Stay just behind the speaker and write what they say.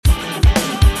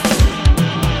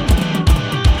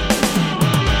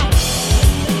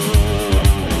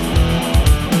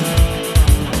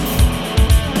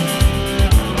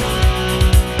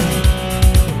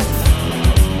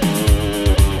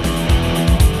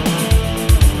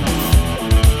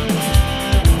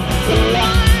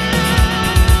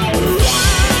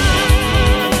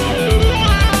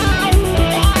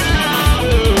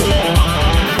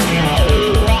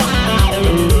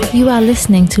are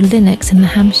listening to Linux in the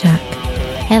Ham Shack.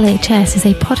 LHS is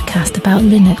a podcast about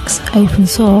Linux, open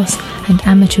source, and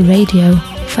amateur radio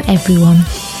for everyone.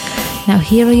 Now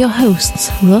here are your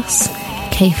hosts, Russ,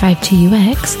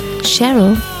 K5TUX,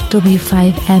 Cheryl,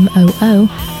 W5MOO,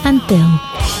 and Bill,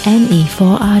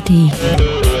 NE4RD.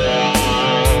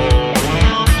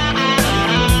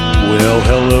 Well,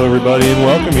 hello everybody and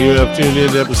welcome. You have tuned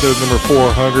in to episode number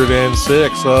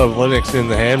 406 of Linux in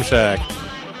the Ham Shack.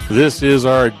 This is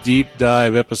our deep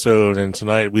dive episode, and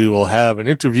tonight we will have an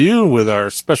interview with our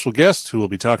special guest who will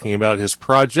be talking about his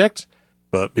project.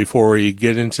 But before we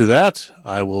get into that,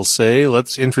 I will say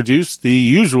let's introduce the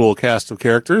usual cast of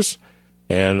characters.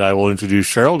 And I will introduce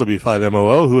Cheryl,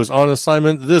 W5MOO, who is on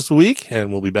assignment this week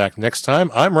and will be back next time.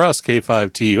 I'm Russ,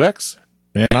 K5TUX.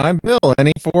 And I'm Bill,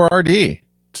 NE4RD.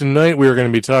 Tonight we are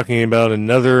going to be talking about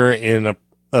another in a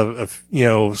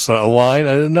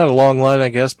line, not a long line, I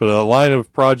guess, but a line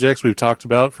of projects we've talked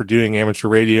about for doing amateur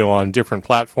radio on different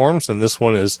platforms. And this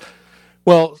one is,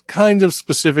 well, kind of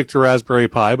specific to Raspberry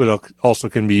Pi, but it also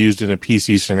can be used in a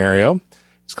PC scenario.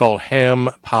 It's called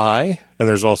HamPi, and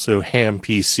there's also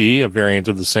HamPC, a variant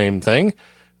of the same thing,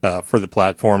 for the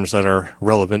platforms that are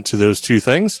relevant to those two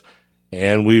things.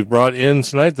 And we've brought in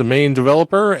tonight the main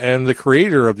developer and the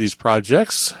creator of these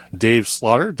projects, Dave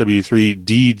Slaughter,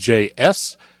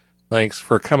 W3DJS. Thanks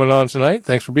for coming on tonight.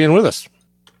 Thanks for being with us.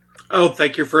 Oh,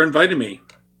 thank you for inviting me.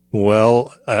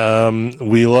 Well,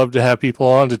 we love to have people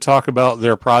on to talk about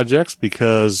their projects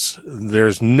because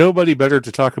there's nobody better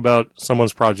to talk about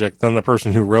someone's project than the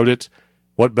person who wrote it.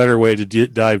 What better way to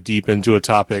dive deep into a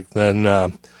topic than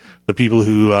the people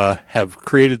who have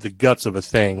created the guts of a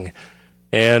thing?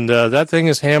 And that thing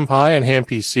is HamPi and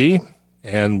HamPC,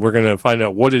 and we're going to find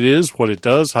out what it is, what it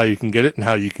does, how you can get it, and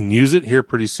how you can use it here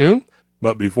pretty soon.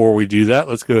 But before we do that,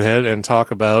 let's go ahead and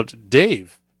talk about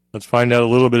Dave. Let's find out a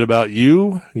little bit about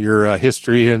you, your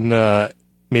history in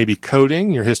maybe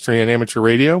coding, your history in amateur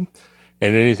radio,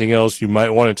 and anything else you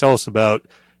might want to tell us about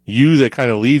you that kind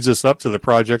of leads us up to the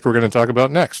project we're going to talk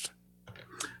about next.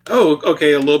 Oh,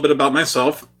 okay, a little bit about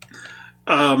myself.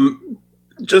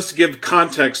 Just to give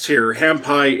context here,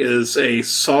 HamPi is a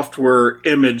software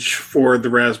image for the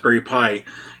Raspberry Pi.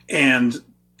 And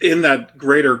in that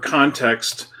greater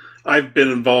context, I've been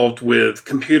involved with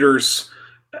computers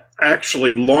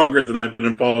actually longer than I've been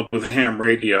involved with ham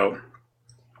radio.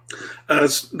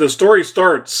 The story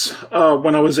starts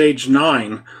when I was age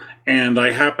 9, and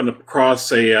I happened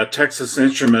across a Texas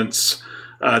Instruments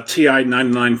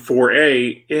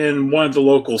TI-994A in one of the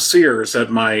local Sears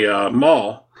at my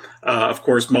mall. Of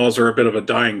course, malls are a bit of a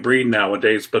dying breed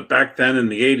nowadays, but back then in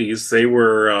the 80s, they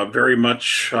were very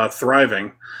much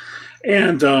thriving.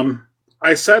 And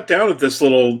I sat down at this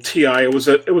little TI.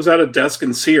 It was at a desk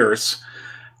in Sears,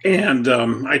 and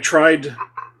I tried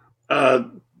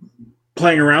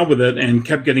playing around with it and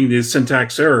kept getting these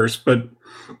syntax errors. But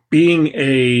being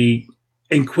a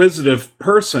inquisitive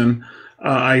person,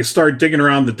 I started digging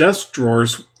around the desk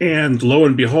drawers, and lo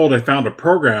and behold, I found a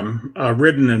program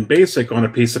written in BASIC on a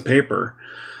piece of paper.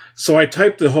 So I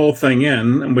typed the whole thing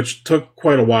in, which took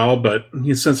quite a while, but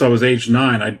since I was age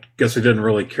 9, I guess I didn't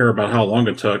really care about how long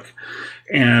it took.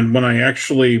 And when I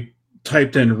actually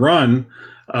typed in run,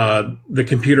 the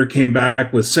computer came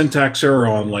back with syntax error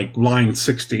on like line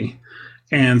 60.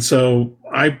 And so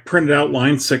I printed out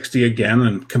line 60 again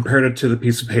and compared it to the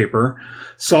piece of paper,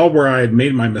 saw where I had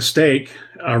made my mistake,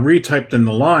 retyped in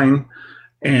the line,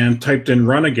 and typed in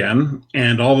run again.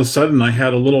 And all of a sudden, I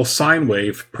had a little sine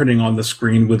wave printing on the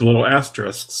screen with little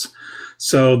asterisks.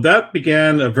 So that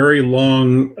began a very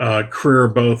long career,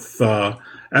 both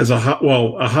as a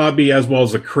hobby as well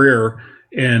as a career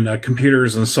in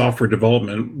computers and software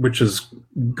development, which has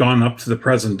gone up to the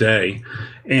present day.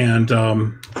 And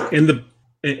in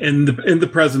the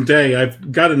present day,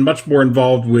 I've gotten much more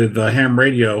involved with ham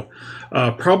radio,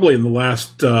 probably in the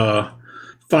last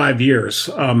 5 years.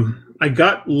 I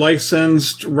got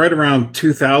licensed right around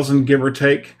 2000, give or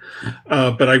take,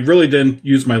 but I really didn't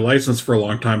use my license for a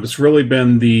long time. It's really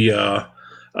been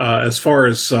as far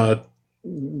as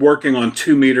working on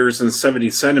 2 meters and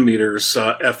 70 centimeters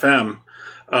FM,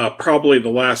 probably the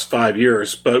last 5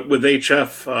 years. But with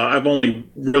HF, I've only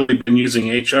really been using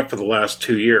HF for the last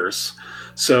 2 years.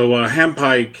 So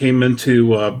HamPi came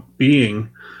into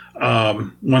being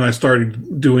when I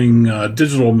started doing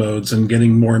digital modes and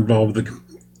getting more involved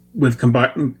with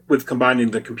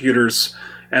combining the computers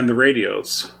and the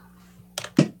radios.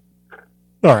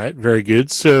 All right, very good.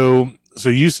 So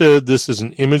you said this is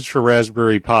an image for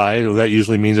Raspberry Pi. That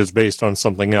usually means it's based on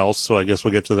something else, so I guess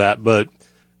we'll get to that. But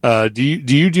do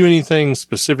you do anything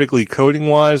specifically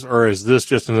coding-wise, or is this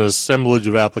just an assemblage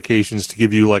of applications to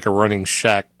give you like a running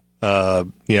shack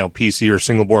PC or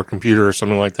single board computer or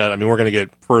something like that? I mean, we're going to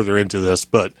get further into this,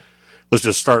 but let's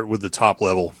just start with the top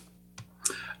level.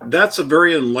 That's a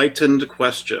very enlightened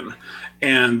question.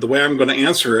 And the way I'm going to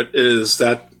answer it is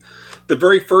that the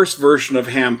very first version of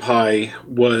HamPi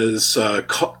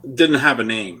didn't have a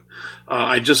name.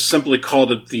 I just simply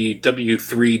called it the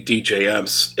W3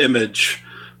 DJS image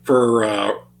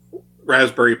for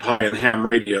Raspberry Pi and ham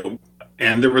radio.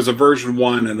 And there was a version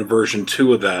 1 and a version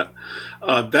 2 of that.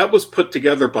 That was put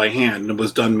together by hand and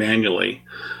was done manually.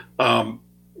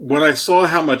 When I saw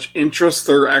how much interest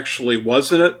there actually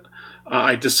was in it,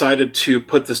 I decided to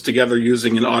put this together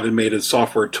using an automated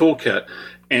software toolkit.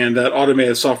 And that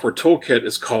automated software toolkit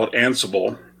is called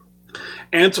Ansible.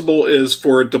 Ansible is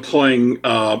for deploying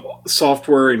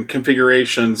software and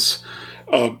configurations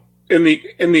in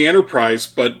the enterprise,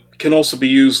 but can also be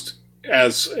used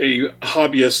as a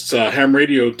hobbyist ham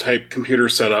radio type computer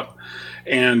setup.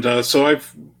 And so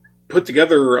I've put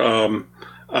together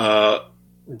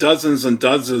dozens and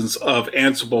dozens of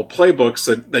Ansible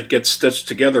playbooks that get stitched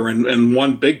together in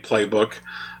one big playbook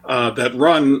that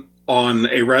run on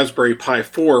a Raspberry Pi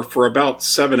 4 for about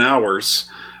 7 hours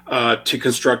to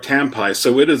construct HamPi.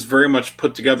 So it is very much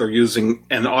put together using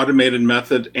an automated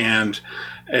method and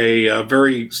a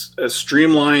very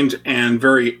streamlined and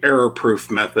very error-proof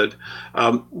method.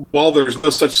 While there's no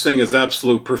such thing as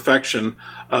absolute perfection,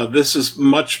 this is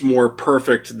much more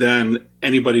perfect than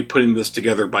anybody putting this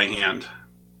together by hand.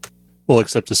 Well,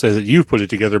 except to say that you've put it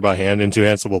together by hand into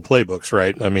Ansible playbooks,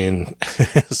 right? I mean,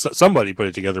 somebody put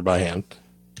it together by hand.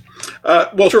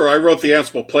 Well, sure. I wrote the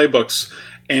Ansible playbooks,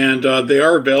 and they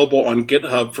are available on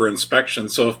GitHub for inspection.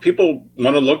 So if people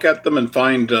want to look at them and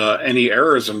find any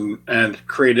errors and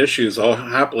create issues, I'll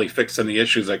happily fix any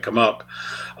issues that come up.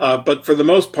 But for the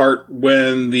most part,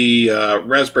 when the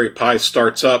Raspberry Pi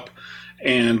starts up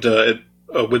and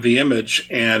with the image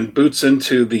and boots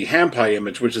into the HamPi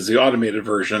image, which is the automated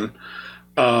version,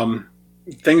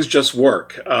 things just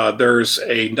work. There's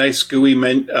a nice GUI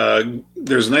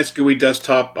there's a nice GUI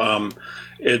desktop.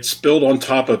 It's built on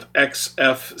top of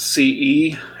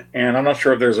XFCE, and I'm not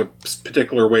sure if there's a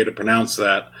particular way to pronounce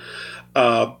that.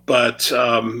 But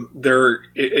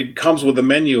it comes with a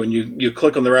menu, and you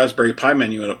click on the Raspberry Pi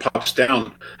menu, and it pops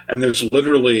down, and there's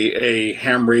literally a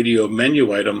ham radio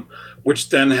menu item, which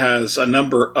then has a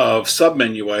number of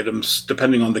sub-menu items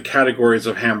depending on the categories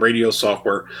of ham radio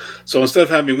software. So instead of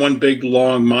having one big,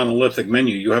 long, monolithic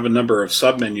menu, you have a number of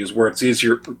sub-menus where it's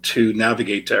easier to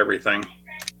navigate to everything.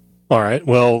 All right.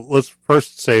 Well, let's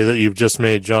first say that you've just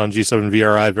made John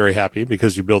G7VRI very happy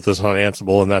because you built this on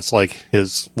Ansible, and that's like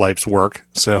his life's work.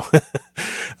 So,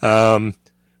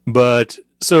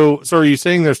 So are you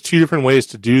saying there's two different ways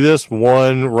to do this?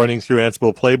 One running through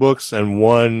Ansible playbooks and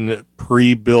one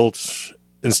pre-built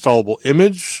installable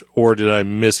image? Or did I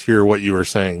mishear what you were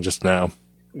saying just now?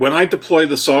 When I deploy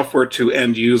the software to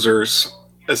end users,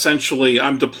 essentially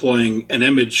I'm deploying an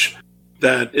image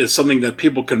that is something that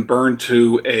people can burn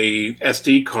to a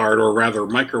SD card, or rather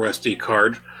micro SD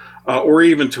card, or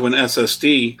even to an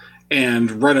SSD and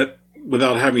run it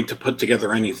without having to put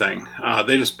together anything.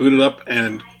 They just boot it up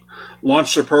and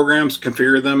launch their programs,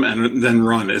 configure them, and then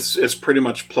run. It's pretty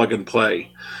much plug and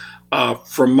play.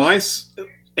 From my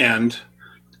end,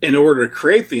 in order to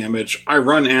create the image, I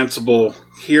run Ansible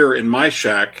here in my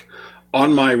shack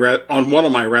on one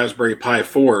of my Raspberry Pi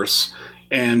 4s,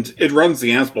 and it runs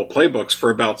the Ansible playbooks for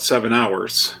about 7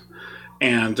 hours.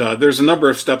 And there's a number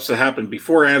of steps that happen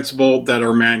before Ansible that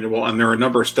are manual, and there are a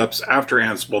number of steps after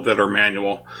Ansible that are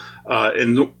manual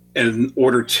in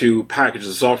order to package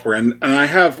the software. And I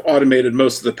have automated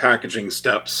most of the packaging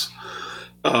steps.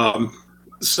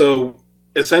 So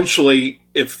essentially,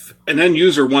 if an end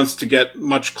user wants to get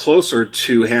much closer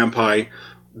to HamPi,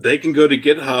 they can go to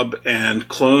GitHub and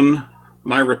clone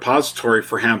my repository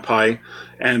for HamPi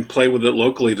and play with it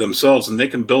locally themselves, and they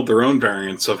can build their own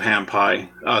variants of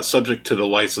HamPi, subject to the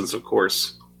license, of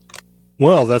course.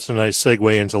 Well, that's a nice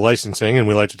segue into licensing, and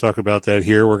we like to talk about that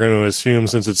here. We're going to assume,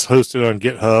 since it's hosted on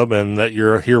GitHub and that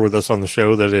you're here with us on the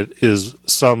show, that it is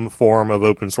some form of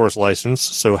open source license.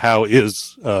 So how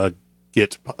is HamPi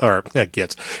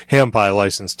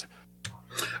licensed?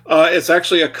 It's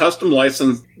actually a custom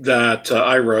license that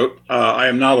I wrote. I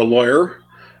am not a lawyer,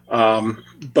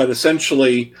 but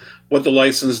essentially what the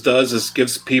license does is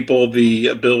gives people the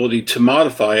ability to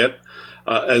modify it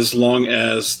as long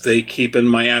as they keep in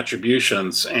my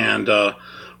attributions. And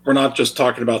we're not just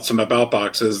talking about some about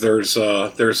boxes. There's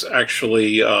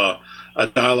actually a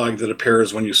dialogue that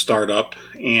appears when you start up,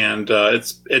 and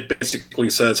it basically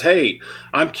says, "Hey,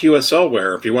 I'm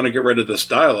QSLware. If you want to get rid of this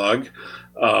dialogue,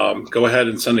 go ahead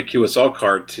and send a QSL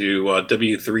card to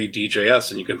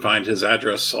W3DJS, and you can find his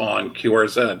address on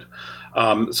QRZ.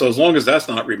 So as long as that's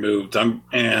not removed,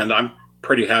 I'm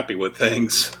pretty happy with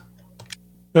things.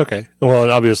 Okay. Well,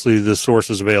 and obviously the source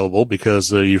is available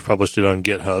because you've published it on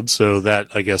GitHub, so that,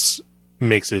 I guess,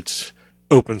 makes it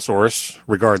open source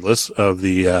regardless of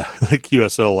the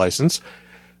QSL license,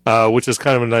 which is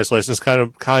kind of a nice license, kind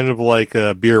of like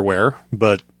beerware,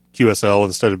 but QSL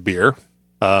instead of beer,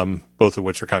 both of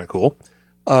which are kind of cool.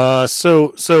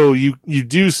 So you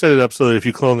do set it up so that if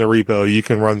you clone the repo, you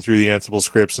can run through the Ansible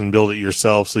scripts and build it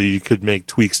yourself, so you could make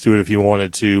tweaks to it if you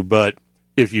wanted to, but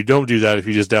if you don't do that, if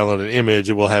you just download an image,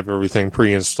 it will have everything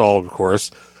pre-installed, of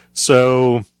course.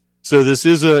 So this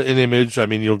is an image. I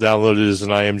mean, you'll download it as an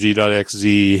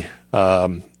img.xz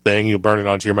thing. You'll burn it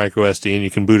onto your micro SD, and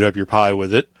you can boot up your Pi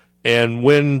with it. And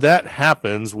when that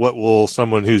happens, what will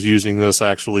someone who's using this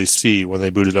actually see when they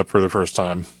boot it up for the first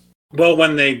time? Well,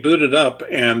 when they boot it up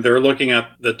and they're looking at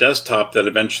the desktop that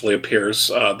eventually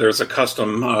appears, there's a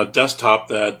custom desktop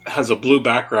that has a blue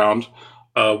background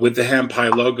with the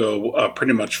HamPi logo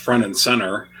pretty much front and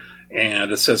center,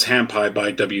 and it says HamPi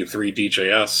by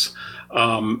W3DJS.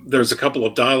 There's a couple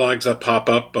of dialogues that pop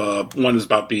up. One is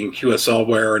about being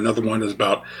QSLware. Another one is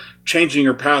about changing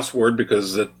your password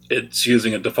because it's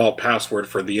using a default password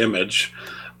for the image.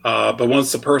 But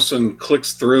once the person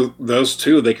clicks through those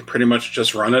two, they can pretty much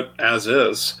just run it as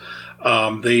is.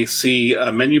 They see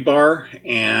a menu bar,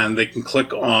 and they can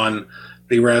click on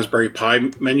the Raspberry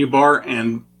Pi menu bar,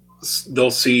 and they'll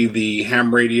see the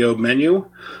ham radio menu,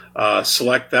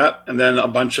 select that, and then a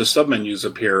bunch of submenus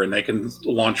appear, and they can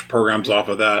launch programs off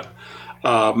of that.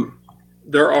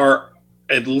 There are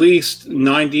at least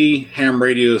 90 ham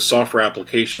radio software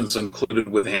applications included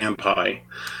with HamPi.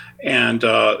 And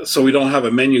so we don't have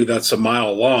a menu that's a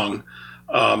mile long.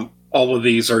 All of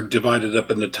these are divided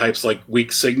up into types like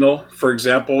weak signal. For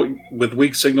example, with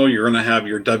weak signal, you're going to have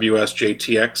your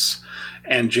WSJTX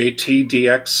and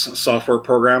JTDX software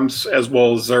programs, as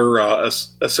well as their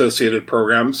associated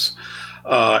programs.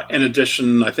 In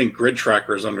addition, I think grid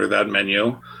trackers under that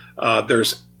menu.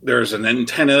 There's an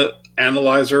antenna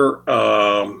analyzer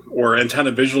or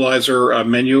antenna visualizer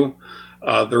menu.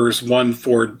 There's one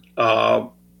for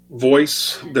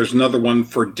voice. There's another one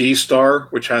for D-Star,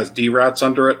 which has DRATs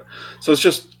under it. So it's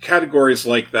just categories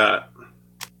like that.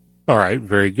 All right,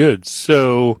 very good.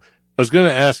 So I was going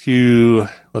to ask you,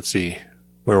 let's see,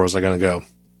 where was I going to go?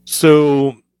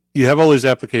 So you have all these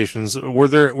applications. Were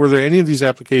there any of these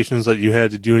applications that you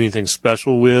had to do anything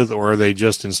special with, or are they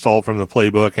just installed from the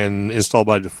playbook and installed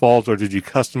by default, or did you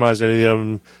customize any of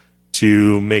them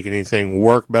to make anything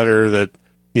work better that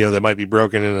might be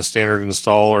broken in a standard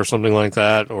install or something like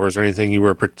that? Or is there anything you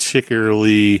were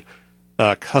particularly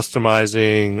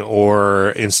customizing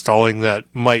or installing that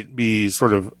might be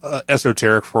sort of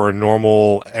esoteric for a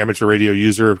normal amateur radio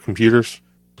user of computers?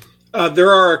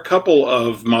 There are a couple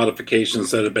of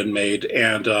modifications that have been made,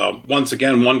 and once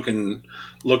again, one can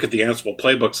look at the Ansible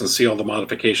playbooks and see all the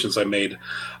modifications I made.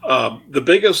 The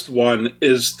biggest one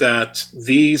is that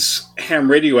these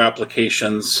ham radio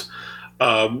applications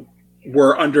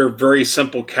were under very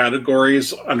simple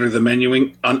categories under the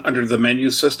menu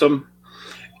system,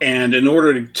 and in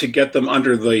order to get them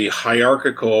under the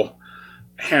hierarchical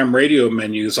ham radio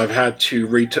menus, I've had to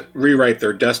rewrite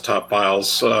their desktop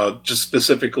files, just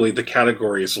specifically the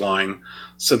categories line,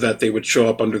 so that they would show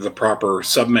up under the proper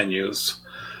submenus.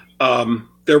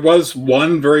 There was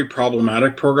one very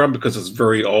problematic program because it's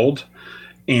very old,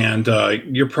 and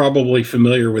you're probably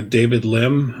familiar with David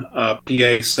Lim,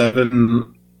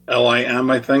 PA7LIM,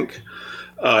 I think.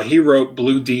 He wrote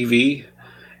Blue DV,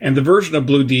 and the version of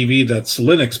Blue DV that's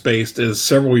Linux-based is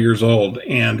several years old,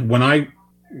 and when I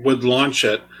would launch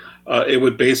it,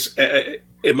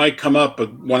 it might come up,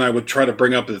 but when I would try to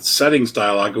bring up its settings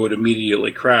dialog, it would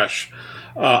immediately crash.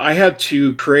 I had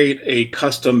to create a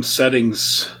custom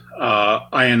settings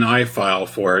INI file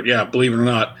for it. Yeah, believe it or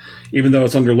not, even though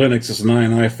it's under Linux, it's an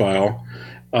INI file.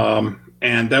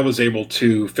 And that was able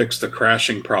to fix the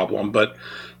crashing problem. But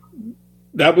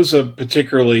that was a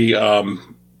particularly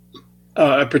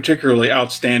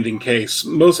outstanding case.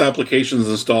 Most applications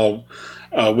install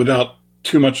without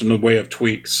too much in the way of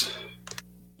tweaks.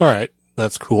 All right,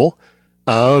 that's cool.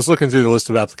 I was looking through the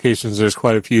list of applications. There's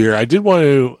quite a few here. I did want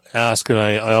to ask, and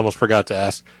I almost forgot to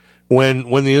ask, when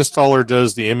the installer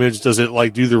does the image, does it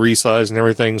do the resize and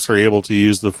everything, so you're able to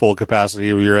use the full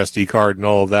capacity of your SD card and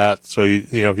all of that? So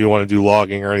if you want to do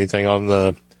logging or anything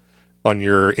on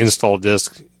your install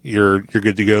disk, you're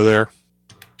good to go there.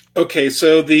 Okay,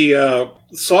 so the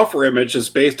software image is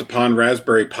based upon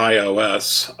Raspberry Pi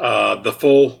OS, the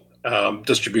full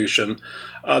distribution.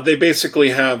 They basically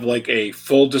have like a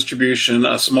full distribution,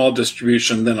 a small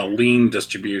distribution, then a lean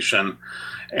distribution.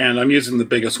 And I'm using the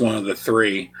biggest one of the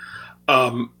three.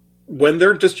 When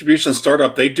their distributions start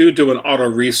up, they do an auto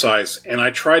resize. And I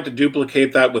tried to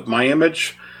duplicate that with my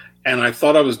image. And I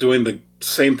thought I was doing the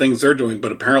same things they're doing,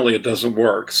 but apparently it doesn't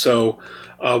work. So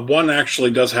one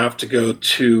actually does have to go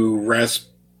to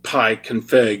Raspberry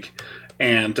config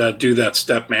and do that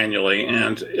step manually.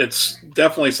 And it's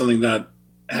definitely something that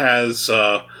has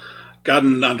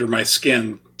gotten under my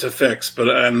skin to fix, but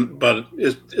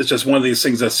it's just one of these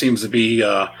things that seems to be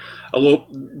a little.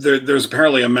 There's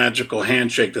apparently a magical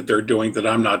handshake that they're doing that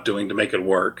I'm not doing to make it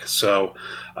work. So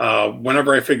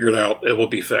whenever I figure it out, it will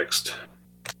be fixed.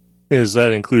 Is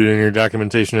that included in your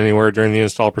documentation anywhere during the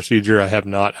install procedure? I have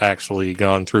not actually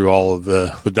gone through all of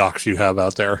the docs you have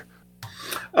out there.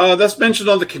 That's mentioned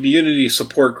on the community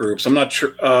support groups. I'm not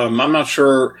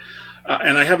sure.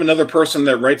 And I have another person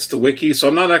that writes the wiki, so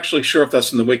I'm not actually sure if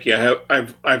that's in the wiki.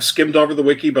 I've skimmed over the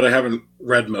wiki, but I haven't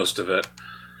read most of it.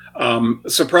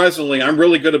 Surprisingly, I'm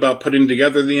really good about putting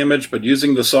together the image, but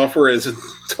using the software is a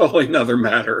totally another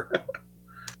matter.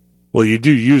 Well, you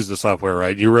do use the software,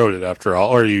 right? You wrote it after all,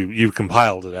 or you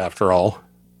compiled it after all.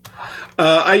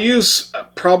 I use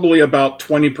probably about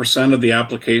 20% of the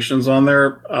applications on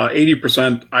there.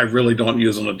 80% I really don't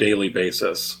use on a daily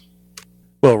basis.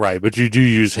 Well, right, but you do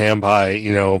use HamPi,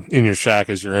 in your shack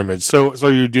as your image. So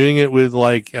you're doing it with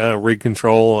like rig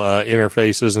control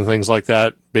interfaces and things like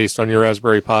that based on your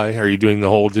Raspberry Pi? Are you doing the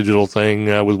whole digital thing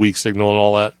with weak signal and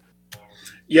all that?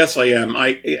 Yes, I am.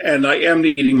 I am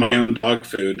eating my own dog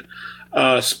food.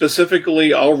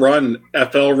 Specifically, I'll run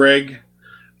FLRig,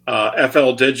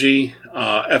 FLDigi,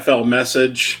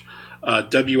 FLMessage,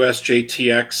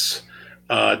 WSJTX,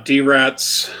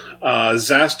 DRATS,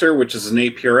 Zaster, which is an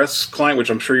APRS client, which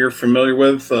I'm sure you're familiar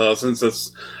with, since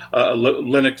it's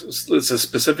Linux. This is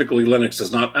specifically Linux.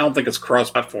 Does not. I don't think it's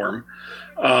cross-platform.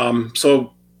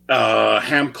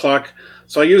 HamClock.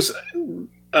 So I use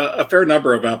a fair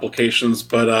number of applications,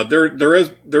 but there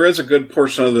is a good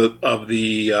portion of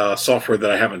the software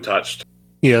that I haven't touched.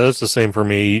 Yeah, that's the same for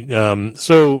me.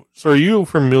 So are you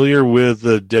familiar with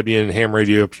the Debian Ham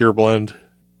Radio Pure Blend?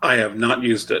 I have not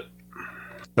used it.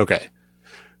 Okay.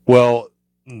 Well,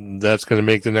 that's going to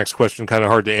make the next question kind of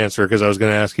hard to answer, because I was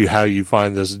going to ask you how you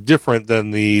find this different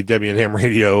than the Debian Ham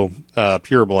Radio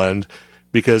Pure Blend,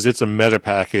 because it's a meta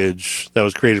package that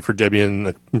was created for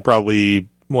Debian probably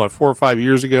 4 or 5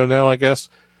 years ago now, I guess.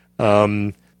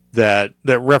 That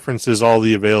references all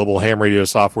the available ham radio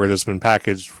software that's been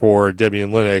packaged for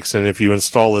Debian Linux, and if you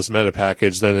install this meta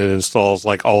package, then it installs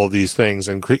like all of these things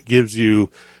and gives you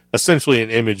essentially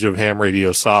an image of ham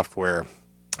radio software.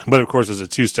 But of course, it's a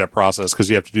two-step process, because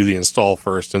you have to do the install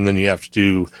first, and then you have to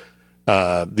do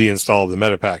the install of the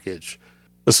meta package.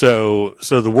 So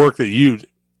the work that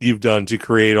you've done to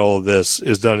create all of this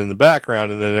is done in the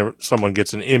background, and then someone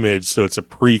gets an image, so it's a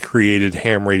pre-created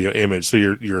ham radio image. So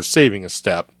you're saving a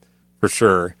step for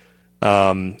sure. So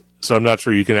I'm not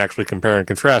sure you can actually compare and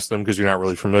contrast them, because you're not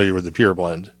really familiar with the Pure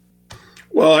Blend.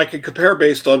 Well, I can compare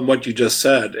based on what you just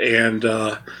said, and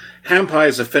HamPi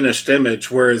is a finished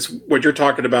image, whereas what you're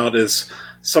talking about is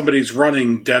somebody's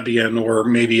running Debian or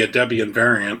maybe a Debian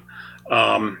variant,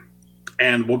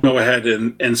 and we'll go ahead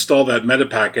and install that meta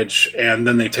package, and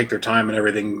then they take their time and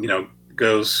everything,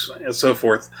 goes and so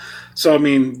forth. So, I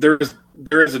mean, there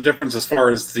is a difference as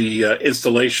far as the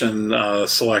installation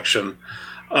selection.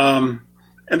 And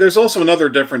there's also another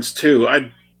difference, too.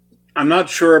 I'm not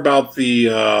sure about the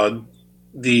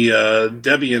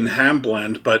Debian Ham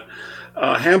Blend, but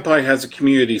HamPi has a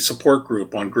community support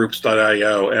group on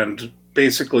groups.io, and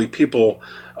basically people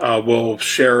will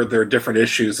share their different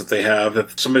issues that they have.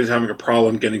 If somebody's having a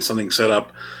problem getting something set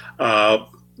up,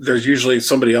 there's usually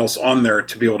somebody else on there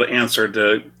to be able to answer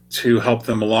to help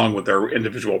them along with their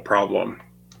individual problem.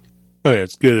 Oh, yeah,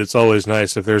 it's good. It's always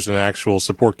nice if there's an actual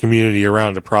support community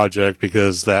around a project,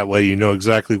 because that way you know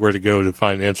exactly where to go to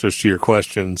find answers to your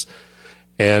questions.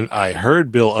 And I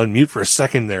heard Bill unmute for a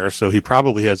second there, so he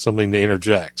probably had something to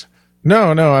interject.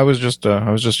 No, I was just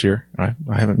here. I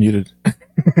haven't muted.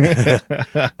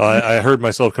 I heard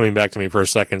myself coming back to me for a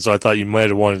second, so I thought you might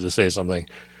have wanted to say something.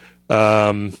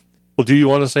 Well, do you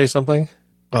want to say something?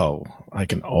 Oh, I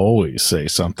can always say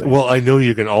something. Well, I know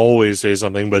you can always say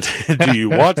something, but do you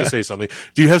want to say something?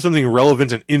 Do you have something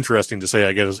relevant and interesting to say,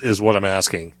 I guess, is what I'm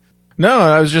asking. No,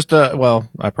 I was just,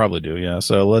 I probably do, yeah.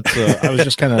 So I was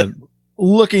just kind of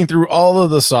looking through all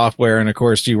of the software, and of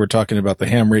course you were talking about the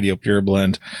Ham Radio Pure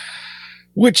Blend,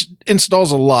 which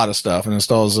installs a lot of stuff, and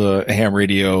installs a ham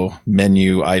radio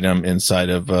menu item inside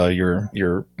of your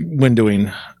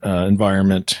windowing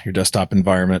environment, your desktop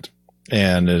environment.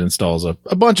 and it installs a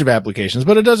bunch of applications,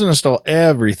 but it doesn't install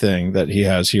everything that he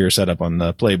has here set up on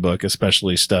the playbook,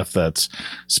 especially stuff that's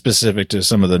specific to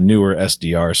some of the newer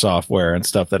SDR software and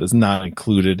stuff that is not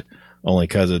included only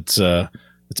because it's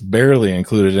barely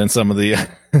included in some of the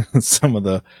some of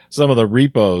the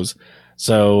repos.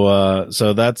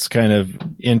 So that's kind of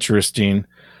interesting.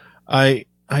 I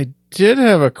did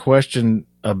have a question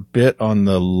a bit on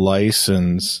the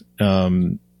license.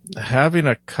 Having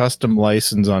a custom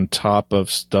license on top of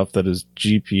stuff that is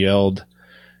GPL'd,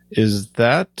 is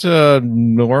that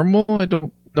normal? I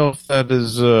don't know if that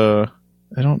is.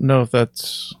 I don't know if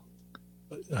that's.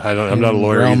 I'm not a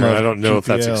lawyer either. I don't know GPL, if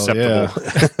that's acceptable.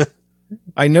 Yeah.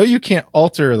 I know you can't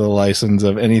alter the license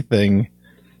of anything,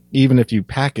 even if you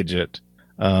package it,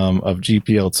 of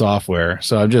GPL software.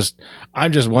 So I'm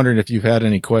just wondering if you've had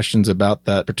any questions about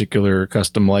that particular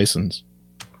custom license.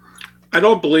 I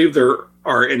don't believe there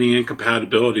are any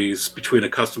incompatibilities between a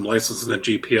custom license and a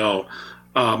GPL.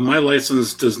 My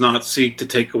license does not seek to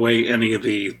take away any of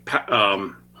the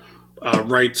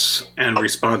rights and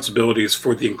responsibilities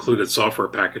for the included software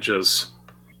packages.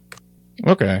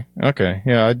 Okay.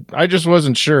 Yeah, I just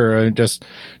wasn't sure. I just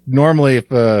normally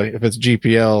if it's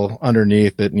GPL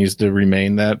underneath, it needs to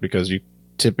remain that because you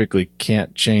typically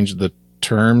can't change the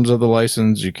terms of the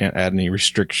license. You can't add any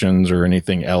restrictions or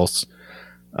anything else.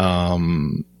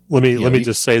 Let me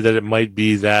just say that it might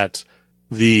be that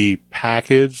the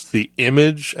package, the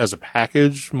image as a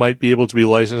package might be able to be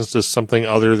licensed as something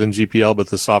other than GPL, but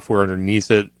the software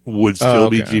underneath it would still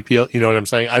be GPL. You know what I'm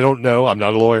saying? I don't know. I'm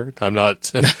not a lawyer. I'm not,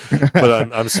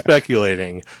 but I'm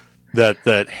speculating that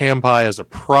HamPi as a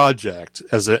project,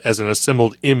 as an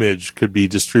assembled image could be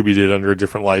distributed under a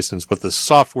different license, but the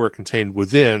software contained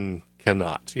within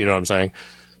cannot. You know what I'm saying?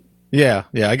 Yeah,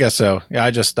 I guess so. Yeah,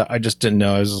 I just didn't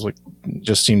know. It was like,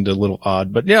 just seemed a little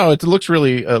odd, but yeah, it looks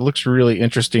really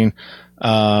interesting.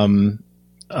 I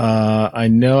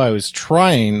know I was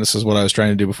trying, this is what I was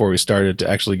trying to do before we started, to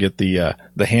actually get the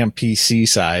HamPC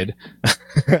side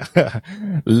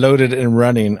loaded and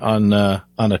running on a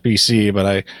PC,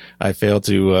 but I failed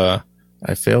to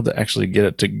actually get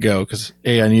it to go because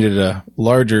I needed a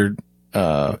larger,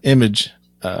 image,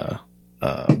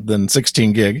 than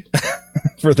 16 gig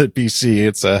for the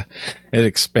PC. It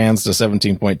expands to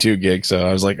 17.2 gig. So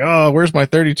I was like, oh, where's my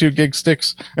 32 gig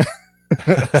sticks?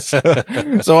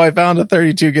 so I found a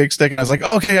 32 gig stick and I was like,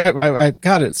 okay, I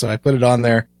got it. So I put it on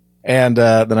there. And,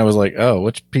 then I was like, oh,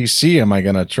 which PC am I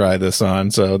going to try this on?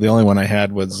 So the only one I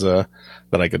had was, that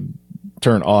I could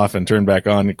turn off and turn back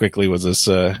on quickly was this,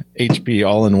 HP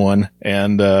all-in-one.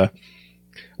 And, well,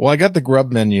 I got the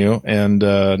grub menu and,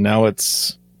 now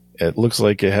it looks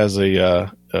like it has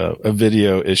a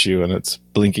video issue and it's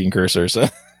blinking cursor. So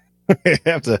I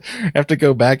have to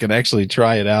go back and actually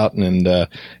try it out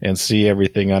and see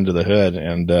everything under the hood.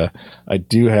 And, I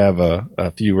do have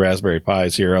a few Raspberry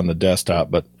Pis here on the desktop,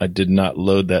 but I did not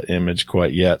load that image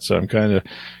quite yet. So I'm kind of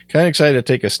excited to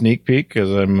take a sneak peek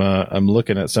because I'm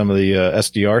looking at some of the,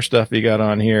 SDR stuff you got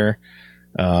on here.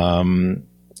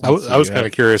 I was kind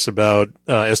of curious about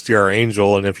SDR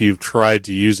Angel and if you've tried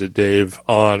to use it, Dave,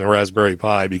 on a Raspberry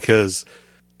Pi because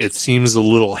it seems a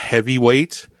little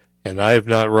heavyweight, and I have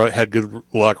not had good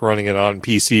luck running it on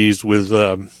PCs with,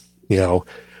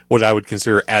 what I would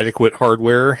consider adequate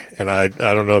hardware. And I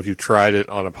don't know if you've tried it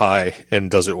on a Pi and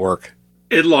does it work?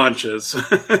 It launches.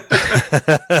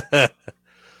 I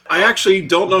actually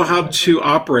don't know how to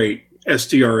operate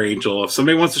SDR Angel. If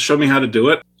somebody wants to show me how to do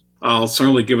it, I'll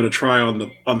certainly give it a try on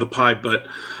the Pi, but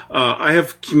I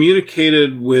have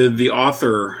communicated with the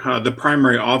author, the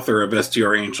primary author of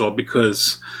SDR Angel,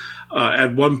 because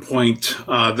at one point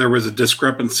there was a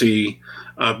discrepancy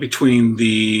between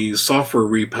the software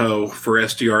repo for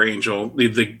SDR Angel, the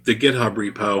GitHub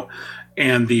repo,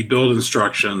 and the build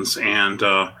instructions, and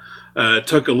it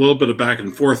took a little bit of back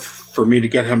and forth for me to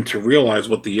get him to realize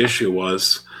what the issue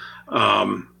was.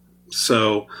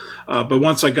 But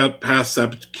once I got past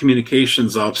that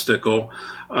communications obstacle,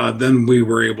 then we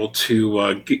were able to,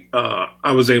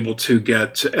 I was able to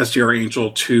get SDR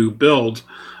Angel to build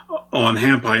on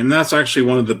HamPi. And that's actually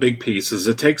one of the big pieces.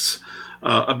 It takes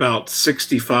about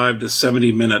 65 to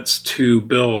 70 minutes to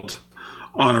build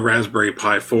on a Raspberry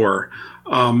Pi 4.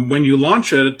 When you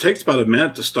launch it, it takes about a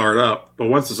minute to start up. But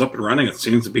once it's up and running, it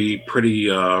seems to be pretty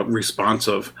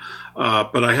responsive.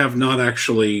 But I have not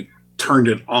actually turned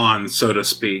it on, so to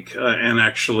speak, and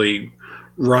actually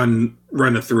run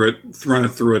it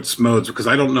through its modes because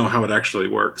I don't know how it actually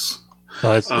works.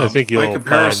 I think you'll by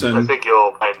comparison.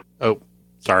 Oh,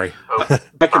 sorry.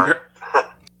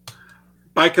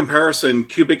 By comparison,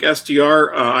 Cubic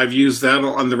SDR, I've used that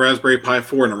on the Raspberry Pi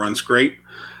 4 and it runs great.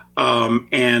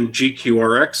 and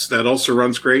GQRX. That also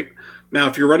runs great. Now,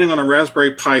 if you're running on a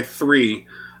Raspberry Pi 3,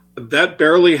 that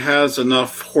barely has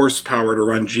enough horsepower to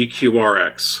run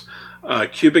GQRX.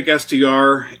 Cubic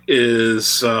SDR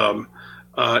is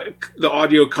the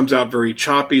audio comes out very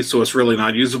choppy, so it's really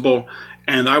not usable.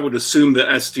 And I would assume that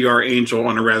SDR Angel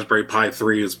on a Raspberry Pi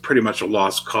 3 is pretty much a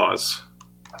lost cause.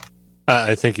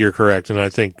 I think you're correct, and I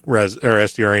think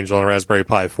SDR Angel on Raspberry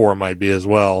Pi 4 might be as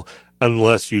well,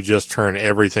 unless you just turn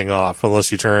everything off.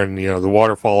 Unless you turn, the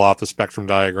waterfall off, the spectrum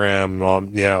diagram,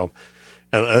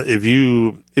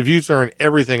 if you turn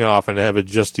everything off and have it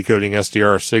just decoding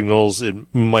SDR signals, it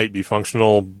might be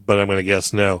functional, but I'm going to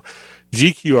guess no.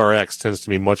 GQRX tends to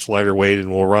be much lighter weight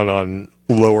and will run on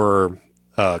lower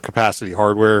capacity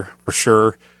hardware for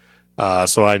sure.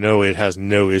 So I know it has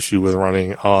no issue with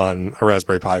running on a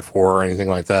Raspberry Pi 4 or anything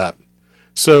like that.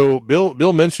 So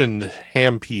Bill mentioned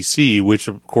HamPC, which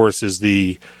of course is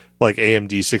the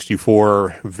AMD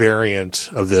 64 variant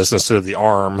of this instead of the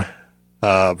ARM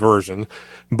version.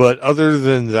 But other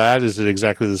than that, is it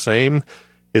exactly the same?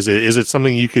 Is it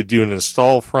something you could do an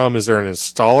install from? Is there an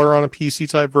installer on a PC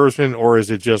type version, or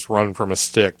is it just run from a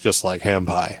stick, just like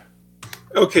HamPi?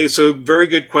 Okay, so very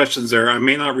good questions there. I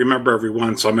may not remember every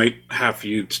one, so I might have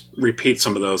you repeat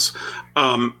some of those.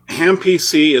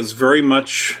 HamPC is very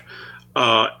much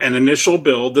an initial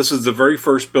build. This is the very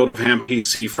first build of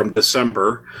HamPC from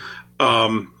December.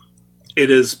 It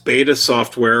is beta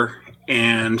software,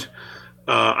 and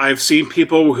I've seen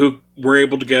people who were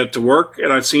able to get it to work,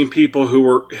 and I've seen people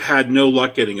who had no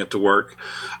luck getting it to work.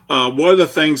 One of the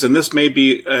things, and this may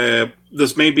be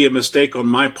a mistake on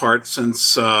my part,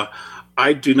 since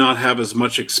I do not have as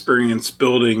much experience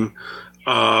building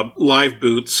live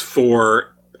boots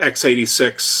for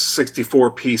x86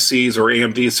 64 PCs or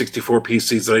AMD 64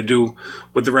 PCs that I do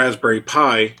with the Raspberry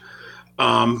Pi,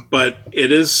 but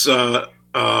it is built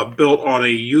on a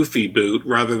UEFI boot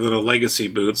rather than a legacy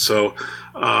boot. So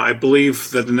I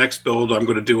believe that the next build I'm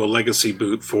going to do a legacy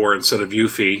boot for instead of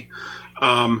UEFI.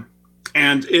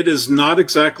 And it is not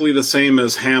exactly the same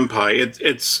as HamPi.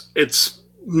 It's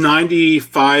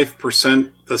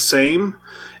 95% the same.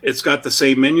 It's got the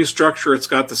same menu structure. It's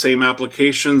got the same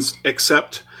applications,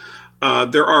 except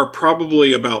there are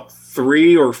probably about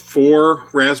 3 or 4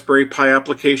 Raspberry Pi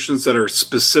applications that are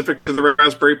specific to the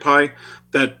Raspberry Pi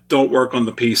that don't work on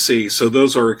the PC. So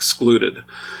those are excluded.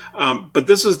 But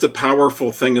this is the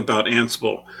powerful thing about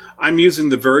Ansible. I'm using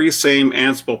the very same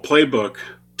Ansible playbook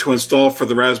to install for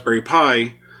the Raspberry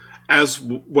Pi as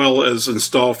well as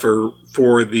install for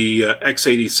the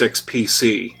x86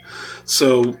 PC.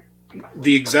 So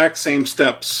the exact same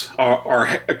steps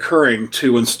are occurring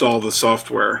to install the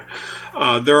software.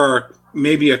 There are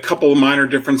maybe a couple of minor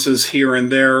differences here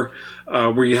and there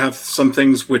where you have some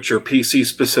things which are PC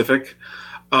specific.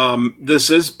 This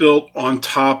is built on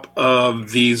top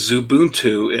of the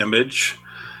Ubuntu image,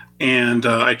 and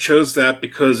I chose that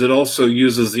because it also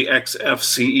uses the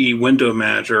XFCE window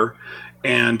manager,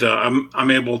 and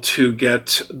I'm able to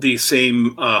get the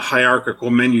same hierarchical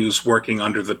menus working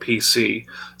under the PC.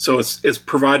 So it's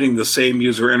providing the same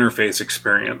user interface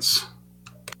experience.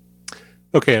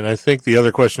 Okay, and I think the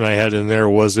other question I had in there,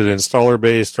 was it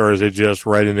installer-based, or is it just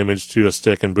write an image to a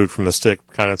stick and boot from the stick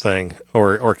kind of thing?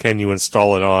 Or can you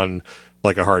install it on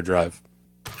like a hard drive?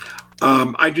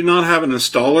 I do not have an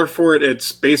installer for it.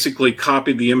 It's basically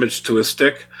copied the image to a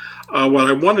stick. What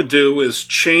I want to do is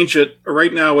change it.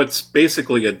 Right now, it's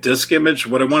basically a disk image.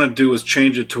 What I want to do is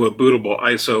change it to a bootable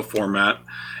ISO format.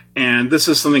 And this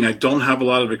is something I don't have a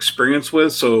lot of experience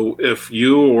with. So if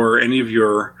you or any of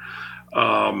your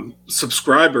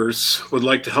subscribers would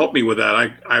like to help me with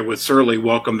that, I would certainly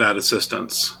welcome that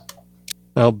assistance.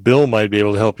 Well, Bill might be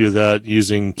able to help you with that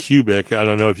using Cubic. I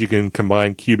don't know if you can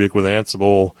combine Cubic with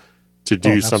Ansible to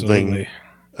do something.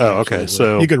 Oh, okay.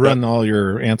 So you could run all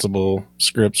your Ansible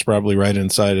scripts probably right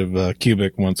inside of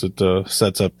Cubic once it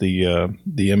sets up the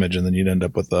image, and then you'd end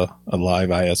up with a live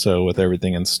ISO with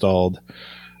everything installed.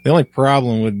 The only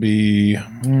problem would be,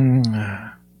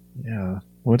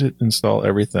 would it install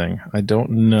everything? I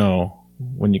don't know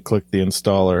when you click the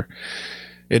installer.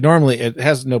 It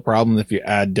has no problem if you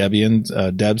add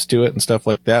Debs to it and stuff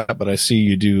like that, but I see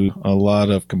you do a lot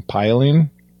of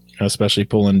compiling, especially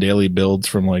pulling daily builds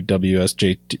from like not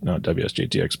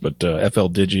WSJTX, but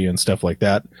FLDigi and stuff like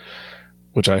that,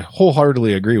 which I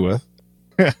wholeheartedly agree with.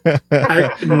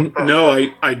 I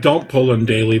don't pull in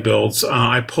daily builds.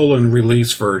 I pull in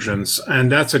release versions,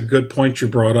 and that's a good point you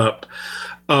brought up.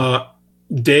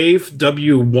 Dave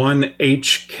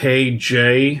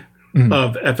W1HKJ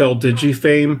of FLDigi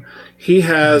fame, he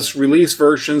has release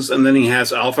versions and then he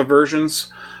has alpha versions.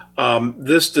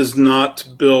 This does not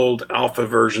build alpha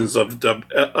versions of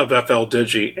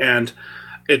FLDigi, and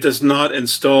it does not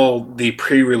install the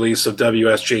pre-release of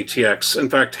WSJTX. In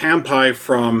fact, HamPi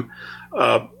from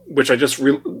which I just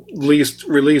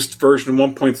released version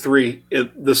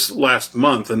 1.3 this last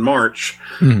month in March,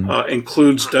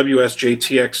 includes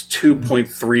WSJTX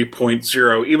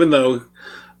 2.3.0, even though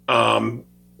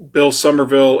Bill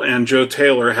Somerville and Joe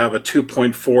Taylor have a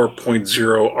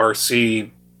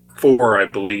 2.4.0 RC4, I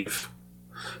believe.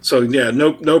 So yeah,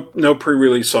 no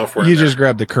pre-release software. You just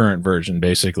grab the current version,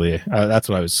 basically. That's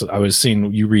what I was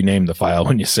seeing. You rename the file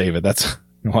when you save it. That's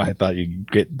why I thought you'd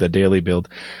get the daily build.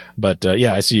 But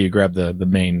yeah, I see you grab the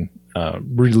main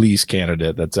release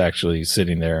candidate that's actually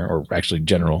sitting there, or actually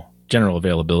general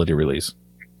availability release.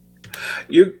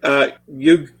 You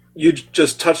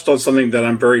just touched on something that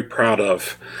I'm very proud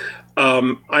of.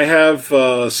 I have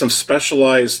some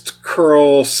specialized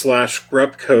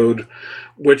curl/grep code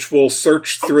which will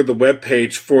search through the web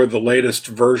page for the latest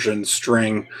version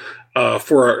string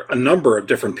for a number of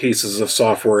different pieces of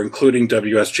software, including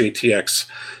WSJTX.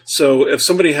 So if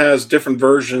somebody has different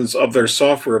versions of their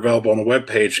software available on a web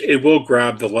page, it will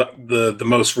grab the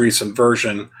most recent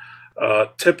version,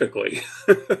 typically.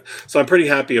 So I'm pretty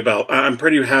happy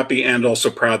and also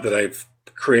proud that I've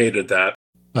created that.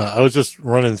 I was just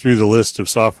running through the list of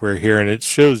software here, and it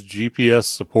shows GPS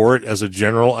support as a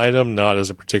general item, not as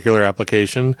a particular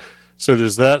application. So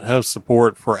does that have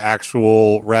support for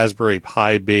actual Raspberry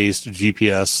Pi-based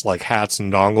GPS, like hats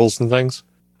and dongles and things?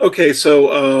 Okay,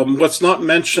 so what's not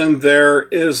mentioned there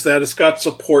is that it's got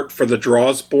support for the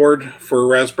draws board for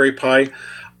Raspberry Pi.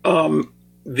 The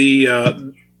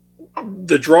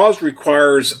draws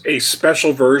requires a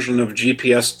special version of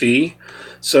GPSD.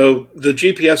 So the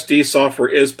GPSD software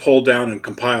is pulled down and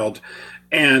compiled,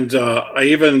 and I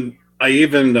even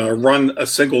run a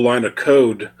single line of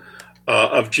code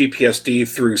of GPSD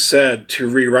through SED to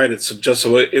rewrite it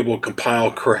so it will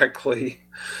compile correctly.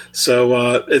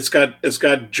 So it's got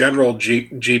general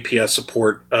GPS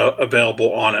support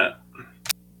available on it.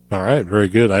 All right, very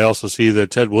good. I also see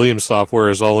that Ted Williams software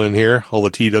is all in here, all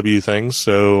the TW things.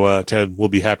 So Ted will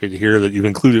be happy to hear that you've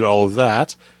included all of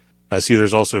that. I see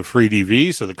there's also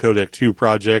FreeDV, so the Codec 2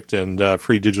 project and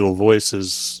Free Digital Voice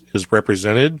is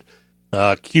represented.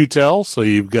 Qtel, so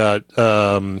you've got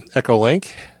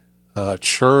Echolink,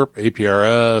 Chirp,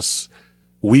 APRS,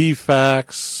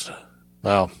 WeFax.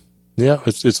 Wow. Yeah,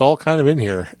 it's all kind of in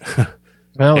here.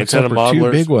 Well, except for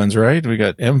two big ones, right? We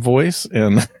got MVoice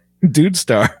and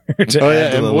DudeStar.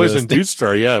 MVoice and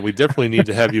DudeStar. Yeah, we definitely need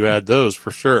to have you add those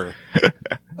for sure.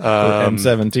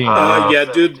 M17.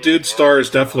 DudeStar is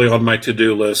definitely on my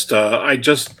to-do list. I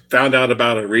just found out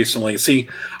about it recently. See,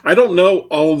 I don't know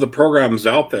all of the programs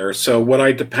out there, so what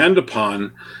I depend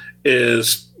upon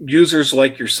is users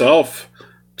like yourself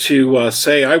to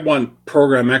say, I want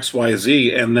program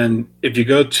XYZ, and then if you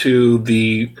go to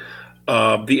the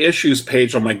issues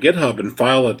page on my GitHub and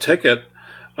file a ticket,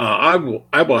 I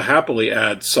will happily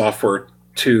add software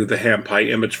to the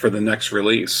HamPi image for the next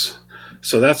release.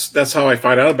 So that's how I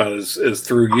find out about it is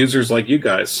through users like you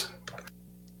guys.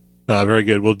 Very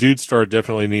good. Well, DudeStar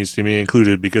definitely needs to be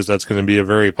included because that's going to be a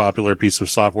very popular piece of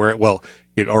software. Well,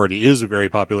 it already is a very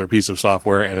popular piece of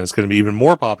software, and it's going to be even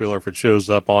more popular if it shows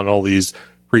up on all these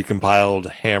precompiled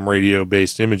ham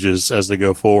radio-based images as they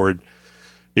go forward,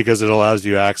 because it allows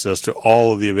you access to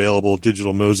all of the available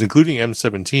digital modes, including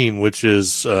M17, which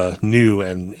is new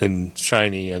and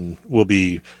shiny and will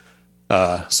be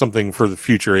something for the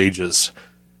future ages.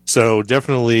 So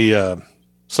definitely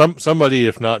somebody,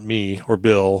 if not me or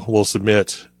Bill, will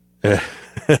submit an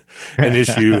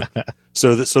issue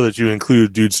so that you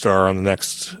include DudeStar on the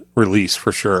next release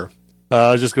for sure.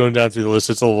 Just going down through the list,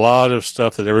 it's a lot of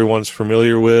stuff that everyone's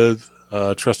familiar with.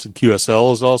 Trusted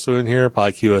QSL is also in here,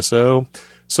 PyQSO.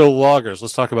 So loggers,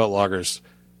 let's talk about loggers.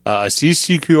 I see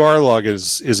CQR log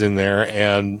is in there,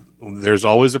 and there's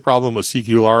always a problem with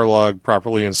CQR log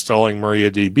properly installing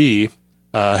MariaDB.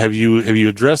 Have you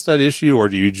addressed that issue, or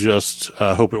do you just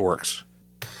hope it works?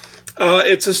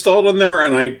 It's installed on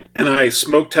there, and I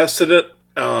smoke tested it.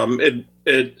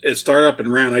 It started up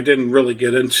and ran. I didn't really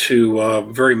get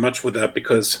into very much with that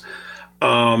because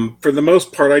for the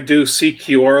most part, I do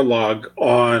CQR log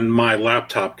on my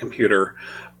laptop computer.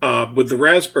 With the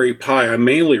Raspberry Pi, I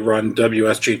mainly run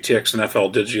WSJTX and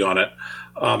FLDigi on it.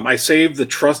 I save the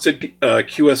trusted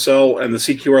QSL and the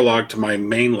CQR log to my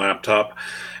main laptop.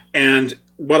 And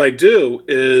what I do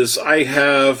is I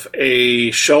have a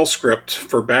shell script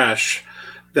for Bash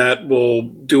that will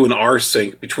do an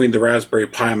rsync between the Raspberry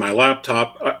Pi and my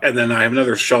laptop. And then I have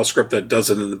another shell script that does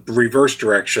it in the reverse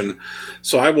direction.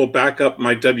 So I will back up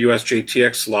my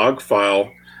WSJTX log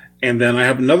file And then I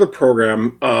have another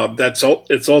program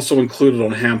it's also included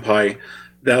on HamPi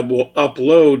that will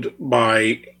upload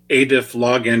my ADIF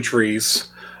log entries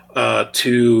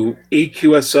to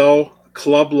EQSL,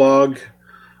 Club Log,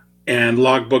 and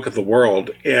Logbook of the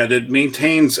World. And it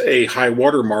maintains a high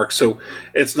watermark, so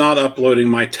it's not uploading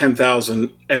my 10,000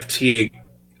 FT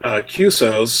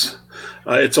QSOs.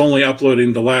 It's only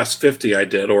uploading the last 50 I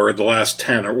did, or the last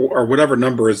 10, or whatever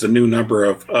number is the new number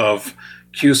of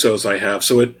QSOs I have.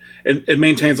 So it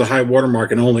maintains a high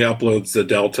watermark and only uploads the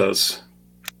deltas.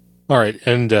 All right,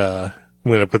 and I'm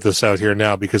going to put this out here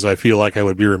now because I feel like I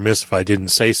would be remiss if I didn't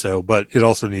say so, but it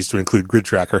also needs to include Grid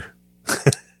Tracker.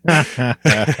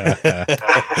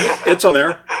 It's on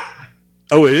there.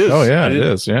 Oh, it is? Oh, yeah, it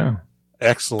is, yeah.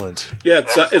 Excellent. Yeah,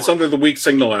 it's under the weak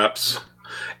signal apps.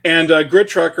 And Grid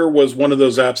Tracker was one of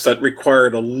those apps that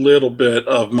required a little bit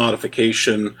of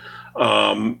modification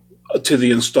to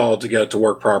the install to get it to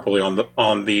work properly on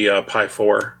the Pi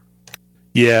 4.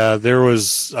 Yeah,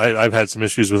 I've had some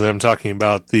issues with them talking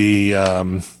about the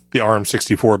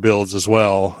ARM64 builds as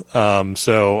well.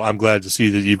 So I'm glad to see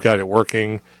that you've got it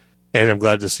working, and I'm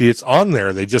glad to see it's on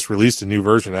there. They just released a new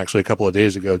version actually a couple of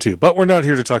days ago too. But we're not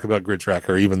here to talk about Grid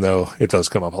Tracker, even though it does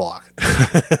come up a lot.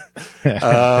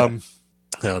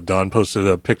 Don posted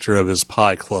a picture of his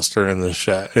Pi cluster in the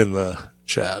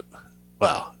chat.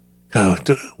 Wow.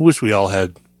 Wish we all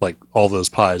had like all those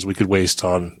pies we could waste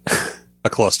on a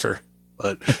cluster.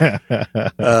 But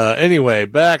anyway,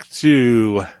 back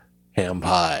to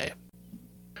HamPi.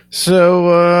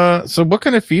 So what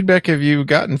kind of feedback have you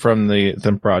gotten from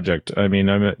the project? I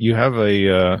mean, you have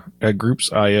a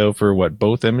groups IO for what,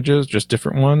 both images, just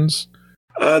different ones?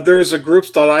 There's a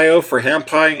groups.io for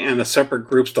HamPi and a separate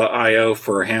groups.io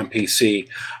for HamPC.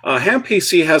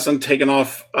 HamPC hasn't taken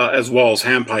off as well as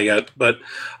HamPi yet, but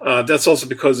that's also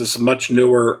because it's a much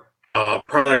newer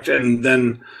product, and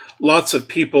then lots of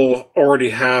people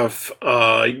already have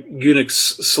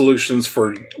Unix solutions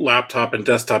for laptop and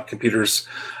desktop computers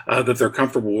that they're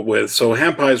comfortable with. So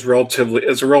HamPi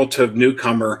is a relative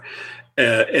newcomer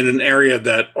in an area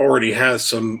that already has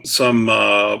some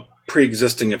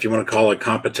pre-existing, if you want to call it,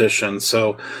 competition.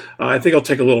 So I think it'll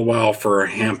take a little while for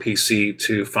HamPC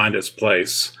to find its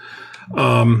place.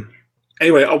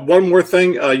 Anyway, one more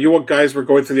thing. You guys were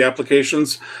going through the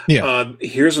applications. Yeah.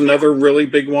 Here's another really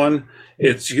big one.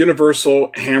 It's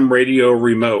Universal Ham Radio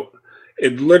Remote.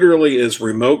 It literally is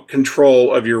remote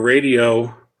control of your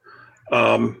radio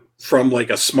from like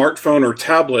a smartphone or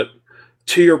tablet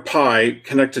to your Pi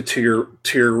connected to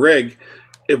your rig.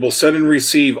 It will send and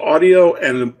receive audio,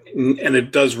 and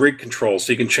it does rig control,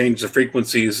 so you can change the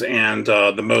frequencies and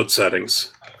the mode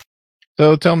settings.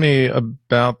 So tell me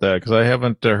about that, because I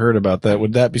haven't heard about that.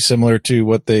 Would that be similar to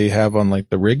what they have on like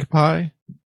the Rig Pi?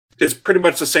 It's pretty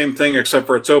much the same thing, except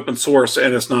for it's open source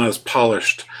and it's not as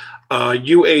polished.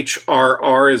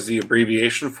 UHRR is the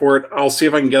abbreviation for it. I'll see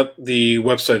if I can get the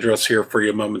website address here for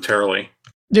you momentarily.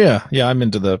 Yeah, I'm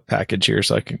into the package here,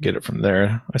 so I can get it from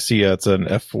there. I see it's an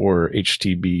F4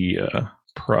 HTB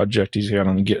project he's got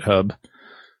on GitHub.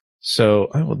 So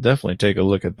I will definitely take a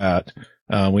look at that.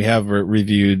 We have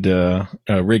reviewed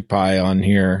RigPi on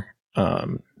here.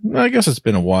 I guess it's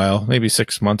been a while, maybe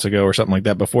 6 months ago or something like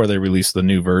that, before they released the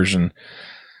new version.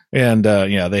 And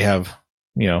they have,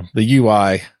 the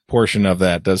UI portion of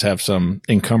that does have some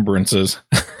encumbrances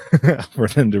for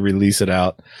them to release it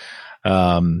out.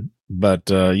 Another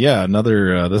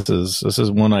this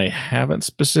is one I haven't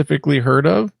specifically heard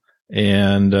of,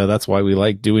 and that's why we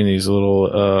like doing these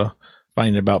little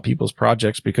finding about people's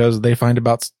projects, because they find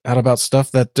out about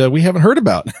stuff that we haven't heard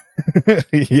about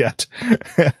yet.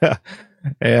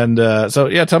 And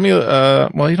tell me.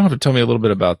 Well, you don't have to tell me a little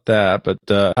bit about that, but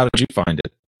how did you find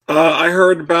it? I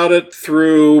heard about it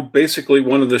through basically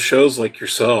one of the shows like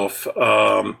yourself.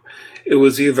 It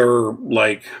was either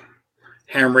like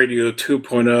Ham Radio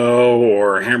 2.0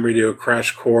 or Ham Radio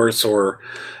Crash Course or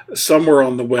somewhere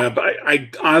on the web. I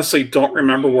honestly don't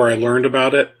remember where I learned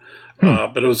about it,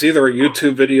 but it was either a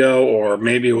YouTube video or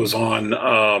maybe it was on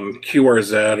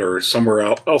QRZ or somewhere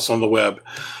else on the web.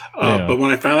 But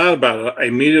when I found out about it, I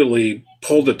immediately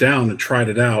pulled it down and tried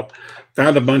it out,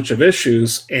 found a bunch of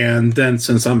issues, and then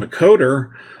since I'm a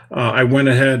coder, I went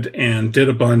ahead and did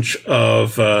a bunch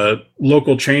of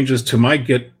local changes to my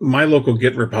local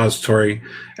Git repository,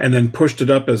 and then pushed it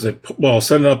up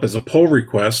sent it up as a pull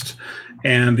request,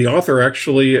 and the author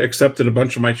actually accepted a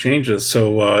bunch of my changes.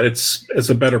 So it's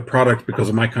a better product because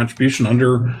of my contribution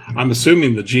under, I'm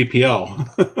assuming, the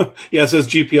GPL. Yeah, it says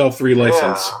GPL 3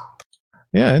 license.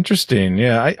 Yeah, interesting.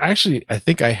 Yeah, I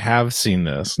think I have seen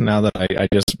this now that I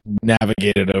just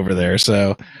navigated over there.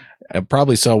 So I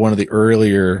probably saw one of the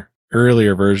earlier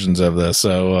earlier versions of this.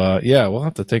 So, yeah, we'll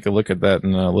have to take a look at that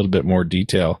in a little bit more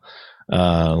detail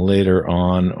later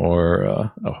on, or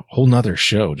a whole nother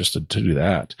show just to do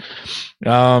that.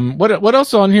 What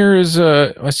else on here is,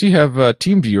 I see you have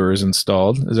team viewers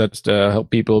installed. Is that to help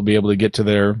people be able to get to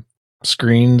their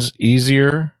screens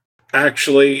easier?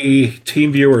 Actually,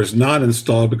 TeamViewer is not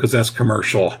installed because that's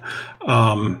commercial.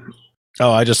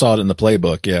 I just saw it in the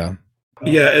playbook. Yeah.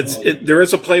 Yeah, there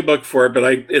is a playbook for it, but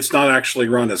it's not actually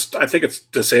run. I think it's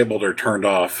disabled or turned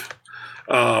off.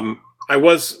 I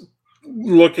was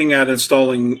looking at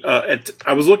installing.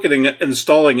 I was looking at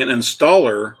installing an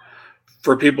installer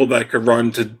for people that could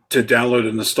run to download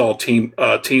and install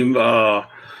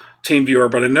TeamViewer,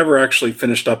 but I never actually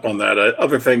finished up on that.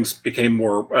 Other things became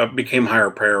higher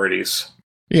priorities.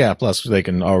 Yeah, plus they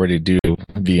can already do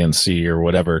VNC or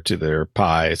whatever to their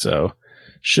Pi, so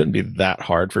shouldn't be that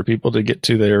hard for people to get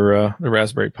to their the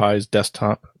Raspberry Pi's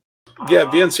desktop. Yeah,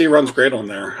 VNC runs great on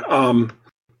there.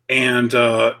 And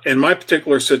in my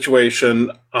particular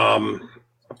situation,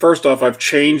 first off, I've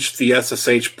changed the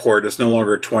SSH port. It's no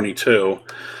longer 22.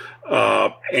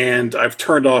 And I've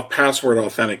turned off password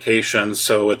authentication,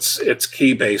 so it's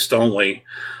key-based only.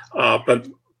 But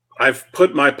I've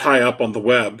put my Pi up on the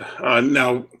web.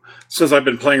 Now, since I've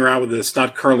been playing around with it, it's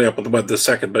not currently up on the web this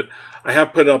second, but I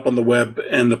have put it up on the web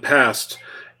in the past.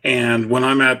 And when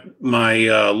I'm at my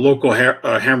local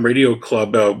ham radio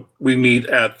club, we meet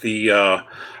at the,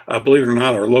 believe it or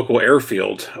not, our local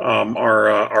airfield,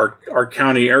 our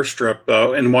county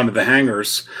airstrip in one of the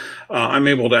hangars. I'm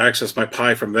able to access my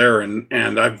Pi from there, and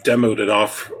I've demoed it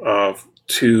off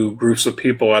to groups of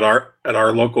people at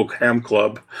our local ham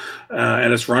club,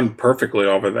 and it's run perfectly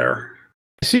over there.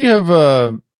 I see you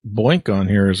have Boink on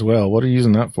here as well. What are you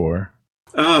using that for?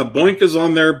 Boink is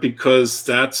on there because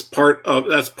that's part of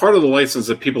the license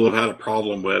that people have had a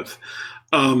problem with.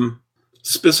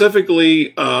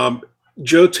 Specifically,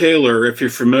 Joe Taylor, if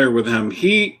you're familiar with him,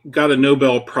 he got a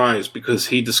Nobel Prize because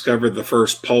he discovered the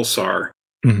first pulsar.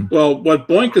 Mm-hmm. Well, what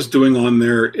Boink is doing on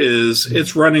there is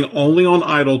it's running only on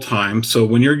idle time. So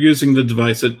when you're using the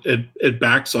device, it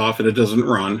backs off and it doesn't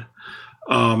run.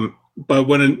 But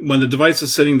when the device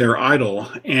is sitting there idle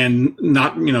and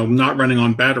not running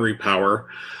on battery power,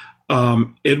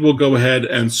 it will go ahead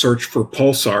and search for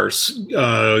pulsars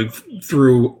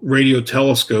through radio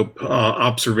telescope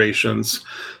observations.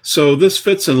 So this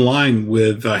fits in line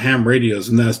with ham radios,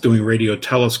 and that's doing radio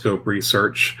telescope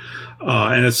research.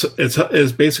 And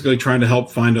it's basically trying to help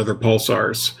find other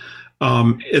pulsars.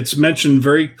 It's mentioned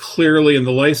very clearly in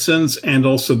the license and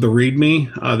also the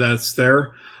README that's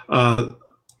there.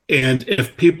 And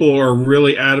if people are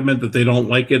really adamant that they don't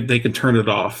like it, they can turn it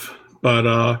off.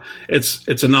 But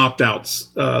it's an opt-out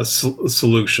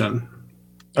solution.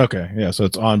 Okay, yeah, so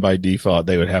it's on by default.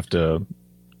 They would have to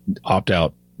opt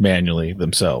out manually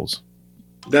themselves.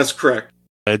 That's correct.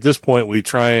 At this point, we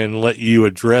try and let you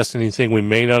address anything we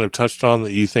may not have touched on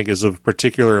that you think is of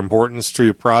particular importance to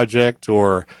your project,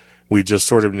 or we just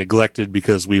sort of neglected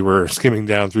because we were skimming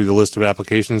down through the list of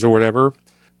applications or whatever.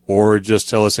 Or just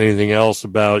tell us anything else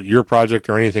about your project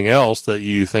or anything else that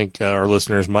you think our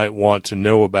listeners might want to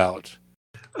know about.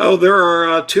 Oh, there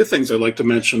are two things I'd like to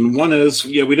mention. One is,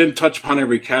 we didn't touch upon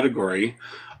every category.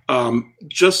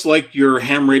 Just like your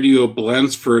ham radio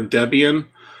blends for Debian,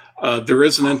 there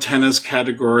is an antennas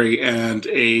category and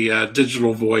a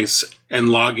digital voice and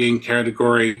logging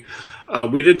category.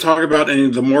 We didn't talk about any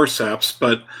of the Morse apps,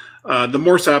 but the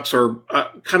Morse apps are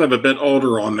kind of a bit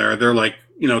older on there. They're like,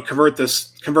 convert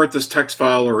this text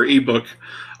file or ebook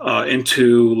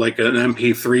into like an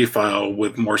MP3 file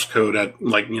with Morse code at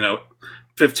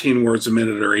 15 words a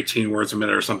minute or 18 words a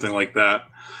minute or something like that.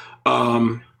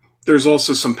 There's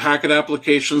also some packet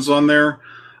applications on there,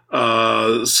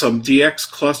 some DX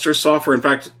cluster software. In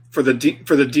fact, for the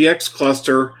DX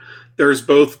cluster, there's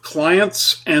both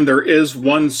clients and there is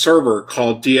one server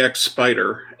called DX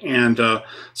Spider. And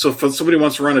so if somebody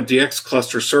wants to run a DX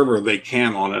cluster server, they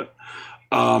can on it.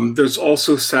 There's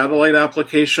also satellite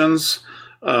applications,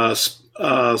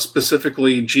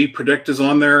 specifically gpredict is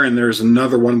on there, and there's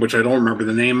another one which I don't remember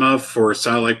the name of for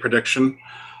satellite prediction.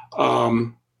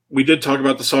 We did talk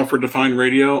about the software-defined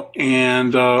radio,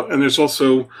 and there's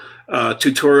also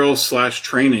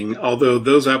tutorial/training, although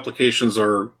those applications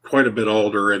are quite a bit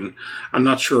older and I'm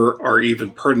not sure are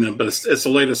even pertinent, but it's the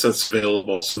latest that's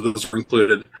available, so those are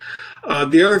included.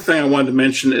 The other thing I wanted to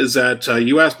mention is that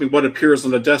you asked me what appears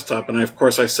on the desktop, and of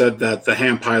course I said that the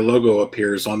HamPi logo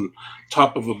appears on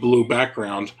top of a blue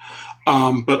background.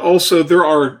 But also there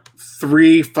are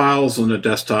 3 files on the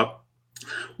desktop.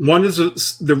 One is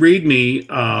the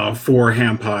README for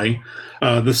HamPi.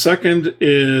 The second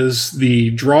is the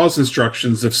draws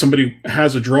instructions. If somebody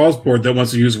has a draws board that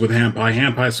wants to use it with HamPi,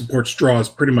 HamPi supports draws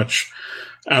pretty much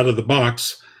out of the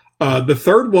box. The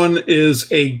third one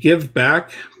is a give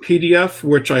back PDF,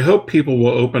 which I hope people will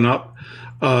open up.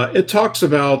 It talks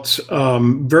about,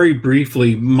 very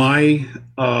briefly, my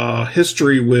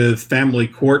history with family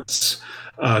courts,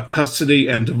 custody,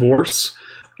 and divorce.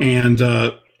 And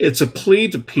it's a plea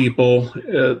to people.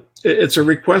 It's a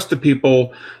request to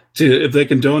people to, if they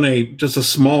can donate just a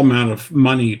small amount of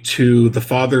money to the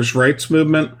Fathers' Rights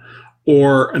Movement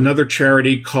or another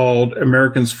charity called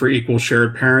Americans for Equal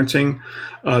Shared Parenting.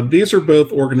 These are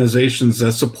both organizations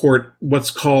that support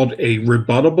what's called a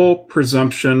rebuttable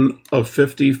presumption of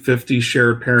 50-50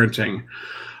 shared parenting.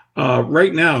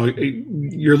 Right now,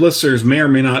 your listeners may or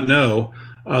may not know,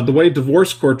 the way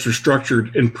divorce courts are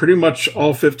structured in pretty much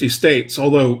all 50 states,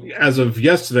 although as of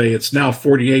yesterday, it's now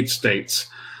 48 states,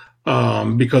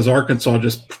 because Arkansas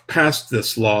just passed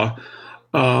this law.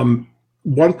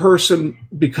 One person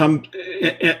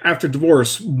after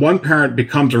divorce, one parent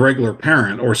becomes a regular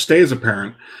parent or stays a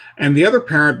parent, and the other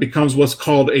parent becomes what's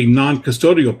called a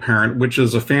non-custodial parent, which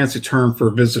is a fancy term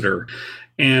for visitor.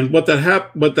 And what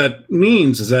that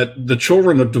means is that the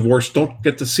children of divorce don't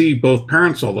get to see both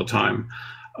parents all the time.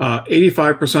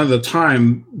 85% of the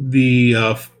time,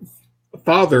 the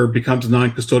father becomes a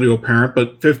non-custodial parent,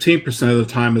 but 15% of the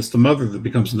time it's the mother that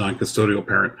becomes a non-custodial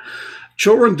parent.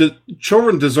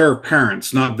 Children deserve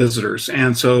parents, not visitors.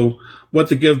 And so what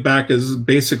the give back is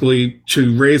basically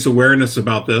to raise awareness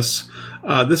about this.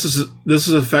 This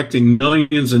is affecting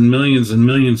millions and millions and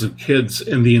millions of kids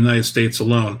in the United States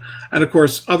alone. And of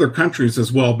course, other countries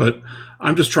as well. But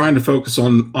I'm just trying to focus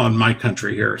on my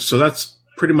country here. So that's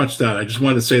pretty much that. I just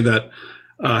wanted to say that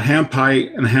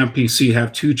HamPi and HamPC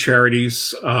have two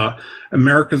charities,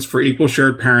 Americans for Equal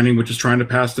Shared Parenting, which is trying to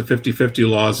pass the 50-50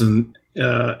 laws and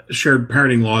shared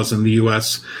parenting laws in the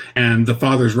U.S., and the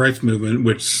Fathers' Rights Movement,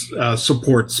 which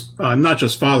supports not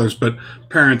just fathers, but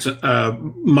parents,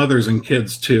 mothers, and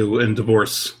kids too in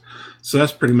divorce. So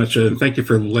that's pretty much it. And thank you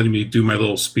for letting me do my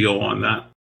little spiel on that.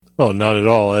 Oh, not at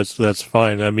all. That's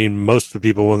fine. I mean, most of the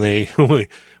people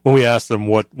when we ask them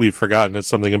what we've forgotten, it's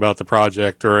something about the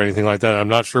project or anything like that. I'm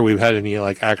not sure we've had any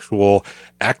like actual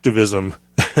activism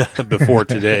before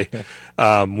today,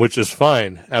 which is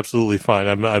fine. Absolutely fine.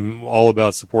 I'm all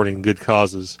about supporting good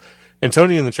causes. And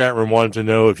Tony in the chat room wanted to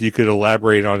know if you could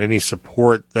elaborate on any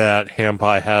support that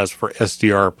HamPi has for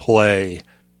SDR Play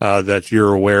that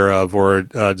you're aware of, or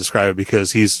describe it,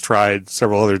 because he's tried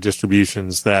several other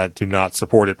distributions that do not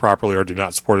support it properly or do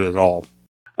not support it at all.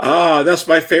 That's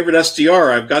my favorite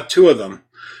SDR. I've got two of them.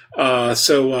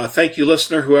 So thank you,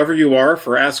 listener, whoever you are,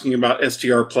 for asking about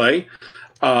SDR Play.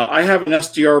 I have an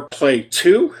SDR Play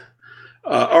 2,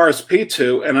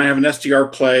 RSP2, and I have an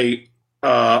SDR Play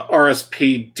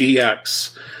RSP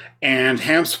DX. And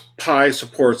HamPi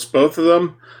supports both of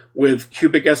them with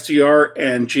Cubic SDR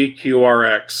and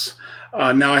GQRX.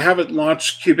 Now, I haven't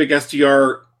launched Cubic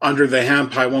SDR under the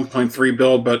HamPi 1.3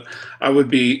 build, but I would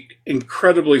be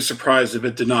incredibly surprised if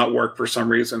it did not work for some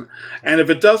reason. And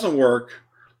if it doesn't work,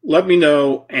 let me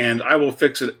know, and I will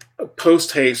fix it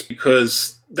post-haste,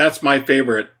 because that's my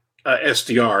favorite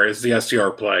SDR, is the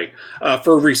SDR Play,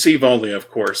 for receive only, of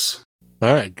course.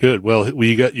 All right, good. Well,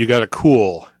 you got a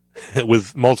cool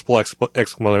with multiple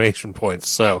exclamation points.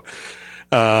 So,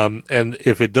 and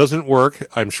if it doesn't work,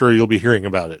 I'm sure you'll be hearing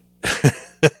about it.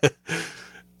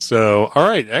 So, all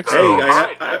right, excellent.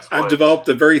 Hey, I've developed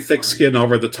a very thick skin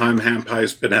over the time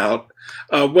HamPi's been out.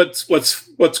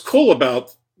 What's cool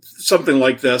about something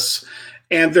like this,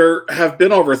 and there have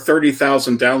been over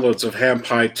 30,000 downloads of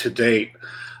HamPi to date.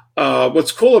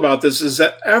 What's cool about this is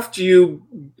that after you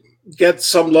get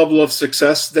some level of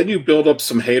success, then you build up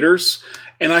some haters.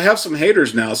 And I have some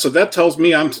haters now, so that tells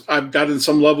me I've gotten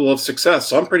some level of success.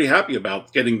 So I'm pretty happy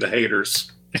about getting the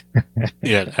haters.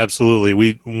 Yeah,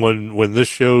 absolutely. When this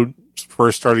show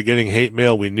first started getting hate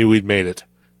mail, we knew we'd made it.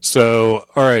 So,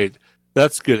 all right,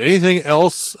 that's good. Anything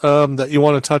else that you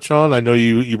want to touch on? I know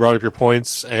you brought up your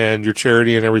points and your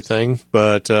charity and everything,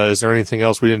 but is there anything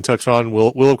else we didn't touch on?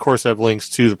 We'll of course have links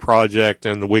to the project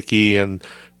and the wiki and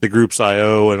the group's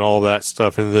IO and all that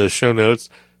stuff in the show notes,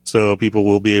 so people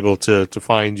will be able to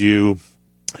find you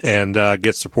and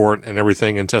get support and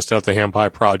everything and test out the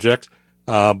HamPi project.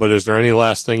 But is there any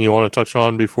last thing you want to touch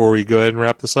on before we go ahead and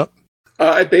wrap this up?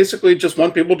 I basically just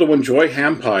want people to enjoy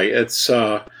HamPi.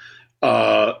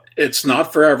 It's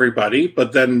not for everybody,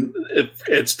 but then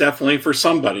it's definitely for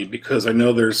somebody, because I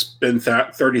know there's been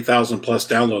 30,000 plus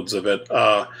downloads of it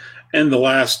in the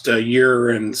last year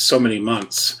and so many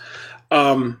months.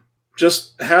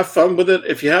 Just have fun with it.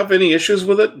 If you have any issues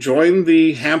with it, join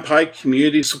the HamPi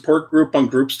community support group on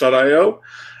groups.io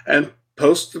and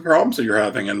post the problems that you're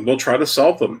having, and we'll try to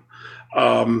solve them.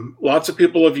 Lots of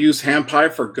people have used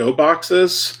HamPi for Go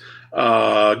boxes,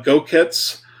 Go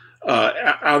kits.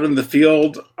 Out in the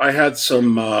field, I had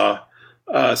some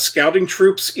scouting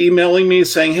troops emailing me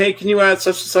saying, hey, can you add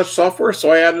such and such software?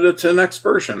 So I added it to the next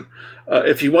version.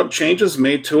 If you want changes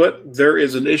made to it, there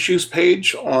is an issues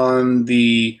page on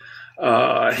the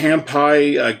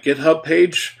HamPi GitHub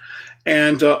page.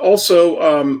 And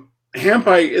also,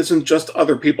 HamPi isn't just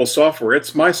other people's software.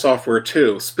 It's my software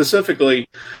too. Specifically,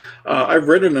 I've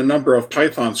written a number of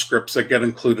Python scripts that get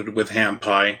included with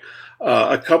HamPi.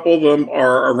 A couple of them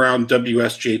are around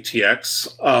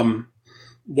WSJTX.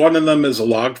 One of them is a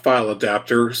log file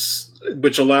adapter,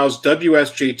 which allows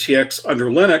WSJTX under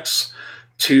Linux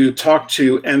to talk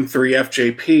to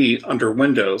N3FJP under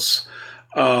Windows.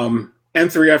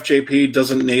 N3FJP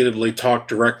doesn't natively talk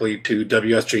directly to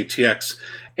WSJTX,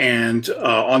 and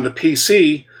on the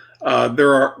PC,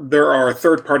 there are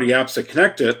third-party apps that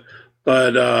connect it,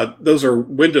 but those are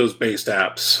Windows-based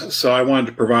apps. So I wanted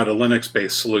to provide a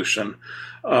Linux-based solution.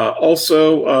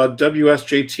 Also,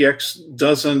 WSJTX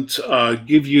doesn't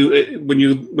give you, when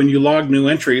you log new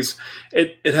entries,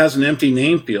 it has an empty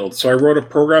name field. So I wrote a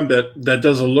program that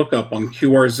does a lookup on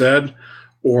QRZ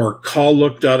or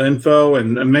calllook.info,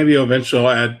 and maybe eventually I'll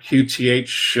add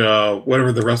QTH,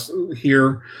 whatever the rest of the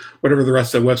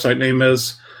website name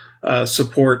is,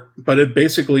 support. But it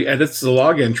basically edits the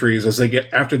log entries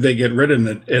after they get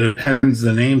written. It appends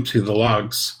the name to the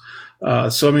logs.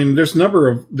 So I mean, there's a number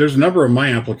of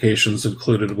my applications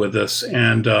included with this,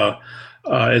 and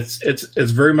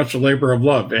it's very much a labor of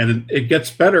love, and it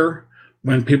gets better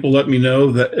when people let me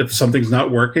know that if something's not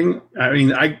working. I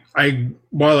mean,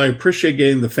 while I appreciate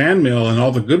getting the fan mail and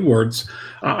all the good words,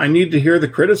 I need to hear the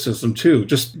criticism too.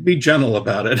 Just be gentle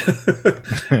about it.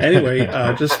 Anyway,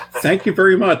 just thank you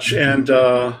very much. And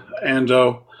one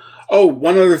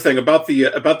other thing about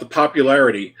the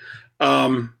popularity.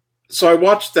 So I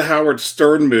watched the Howard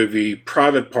Stern movie,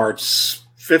 Private Parts,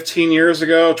 15 years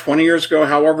ago, 20 years ago,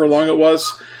 however long it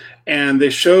was. And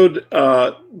they showed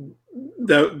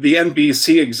the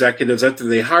NBC executives after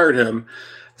they hired him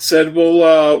said,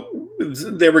 well,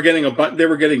 they were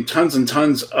getting tons and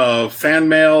tons of fan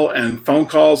mail and phone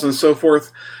calls and so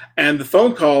forth. And the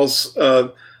phone calls,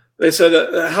 they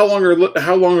said, how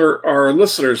long are our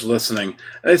listeners listening?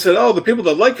 And they said, oh, the people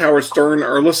that like Howard Stern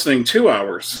are listening 2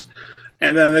 hours.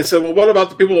 And then they said, well, what about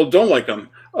the people that don't like him?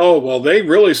 Oh, well, they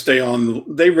really stay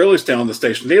on the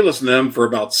station. They listen to him for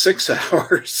about 6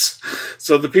 hours.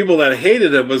 So the people that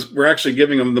hated him were actually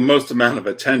giving him the most amount of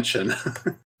attention.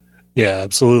 Yeah,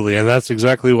 absolutely. And that's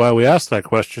exactly why we asked that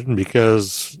question,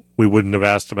 because we wouldn't have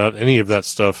asked about any of that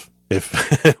stuff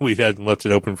if we hadn't left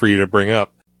it open for you to bring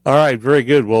up. All right, very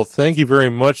good. Well, thank you very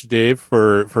much, Dave,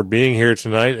 for being here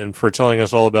tonight and for telling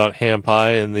us all about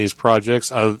HamPi and these projects.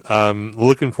 I'm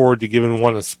looking forward to giving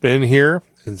one a spin here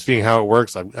and seeing how it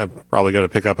works. I've probably got to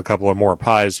pick up a couple of more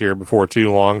pies here before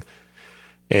too long,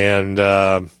 and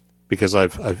because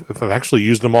I've actually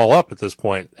used them all up at this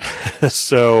point.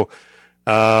 So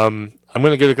I'm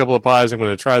going to get a couple of pies. I'm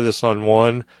going to try this on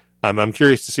one. I'm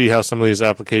curious to see how some of these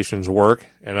applications work,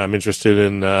 and I'm interested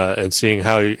in seeing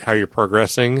how you're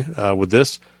progressing with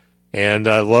this. And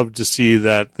I love to see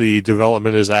that the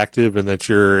development is active and that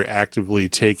you're actively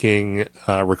taking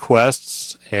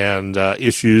requests and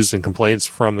issues and complaints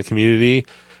from the community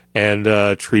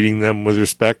and treating them with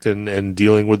respect and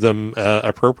dealing with them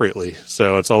appropriately.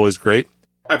 So it's always great.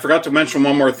 I forgot to mention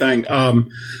one more thing.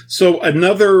 So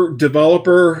another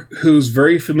developer who's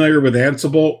very familiar with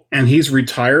Ansible, and he's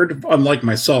retired, unlike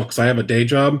myself, because I have a day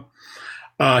job.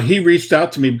 He reached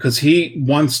out to me because he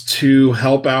wants to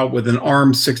help out with an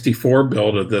ARM64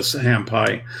 build of this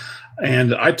HamPi.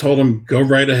 And I told him, go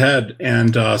right ahead.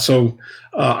 And so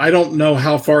I don't know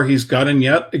how far he's gotten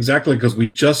yet exactly, because we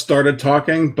just started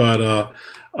talking, but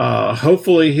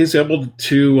hopefully he's able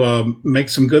to make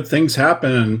some good things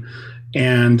happen.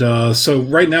 And so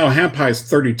right now, HamPi is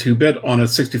 32-bit on a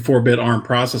 64-bit ARM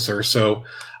processor. So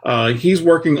he's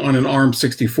working on an ARM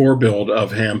 64 build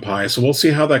of HamPi. So we'll see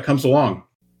how that comes along.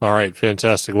 All right,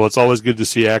 fantastic. Well, it's always good to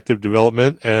see active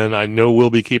development, and I know we'll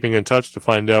be keeping in touch to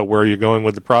find out where you're going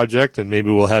with the project, and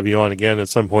maybe we'll have you on again at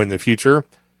some point in the future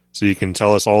so you can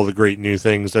tell us all the great new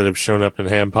things that have shown up in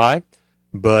HamPi.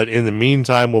 But in the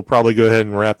meantime, we'll probably go ahead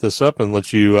and wrap this up and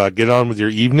let you get on with your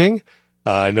evening.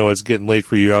 I know it's getting late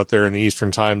for you out there in the Eastern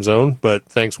time zone, but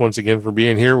thanks once again for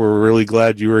being here. We're really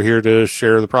glad you were here to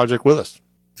share the project with us.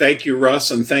 Thank you, Russ,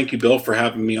 and thank you, Bill, for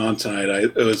having me on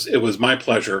tonight. It was my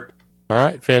pleasure. All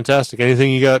right, fantastic.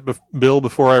 Anything you got, Bill,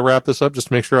 before I wrap this up, just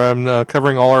to make sure I'm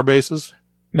covering all our bases?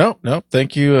 No.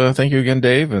 Thank you. Thank you again,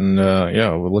 Dave. And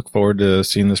we'll look forward to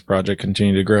seeing this project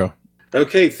continue to grow.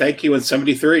 Okay, thank you in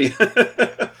 73.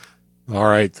 All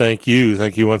right, thank you.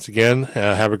 Thank you once again.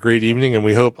 Have a great evening, and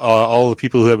we hope all the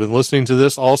people who have been listening to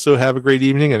this also have a great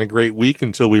evening and a great week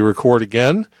until we record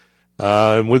again.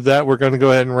 And with that, we're going to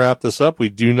go ahead and wrap this up. We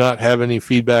do not have any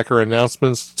feedback or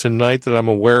announcements tonight that I'm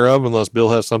aware of, unless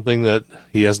Bill has something that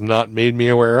he has not made me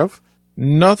aware of.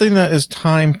 Nothing that is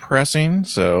time pressing,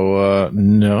 so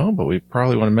no, but we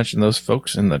probably want to mention those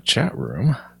folks in the chat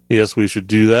room. Yes, we should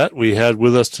do that. We had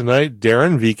with us tonight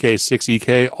Darren,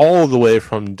 VK6EK, all the way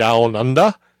from Down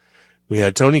Under. We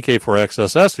had Tony,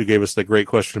 K4XSS, who gave us the great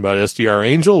question about SDR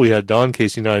Angel. We had Don,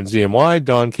 KC9ZMY,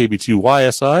 Don,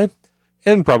 KB2YSI,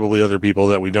 and probably other people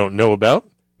that we don't know about.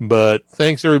 But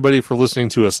thanks, everybody, for listening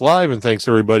to us live, and thanks,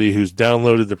 everybody who's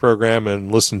downloaded the program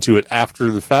and listened to it after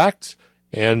the fact.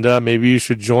 And maybe you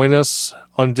should join us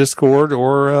on Discord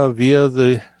or via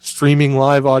the streaming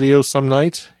live audio some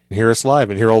night. Hear us live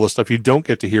and hear all the stuff you don't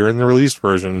get to hear in the released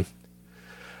version.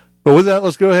 But with that,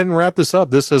 let's go ahead and wrap this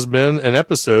up. This has been an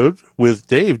episode with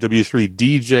Dave,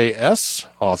 W3DJS,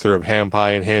 author of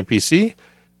HamPi and HamPC,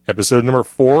 episode number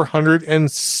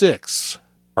 406,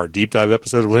 our deep dive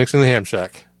episode of Linux in the Ham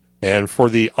Shack. And for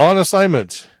the on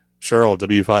assignment, Cheryl,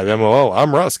 W5MOO,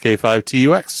 I'm Russ,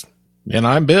 K5TUX. And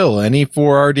I'm Bill,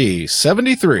 NE4RD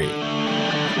 73.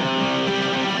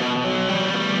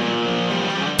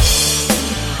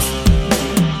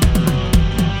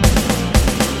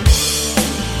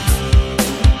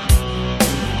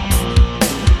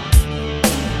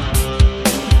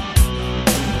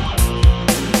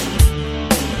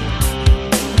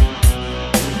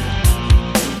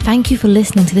 Thank you for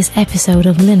listening to this episode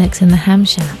of Linux in the Ham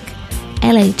Shack.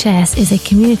 LHS is a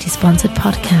community-sponsored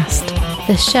podcast.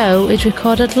 The show is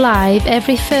recorded live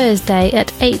every Thursday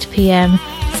at 8 p.m.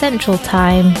 Central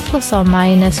Time,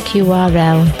 ±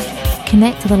 QRL.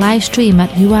 Connect to the live stream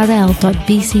at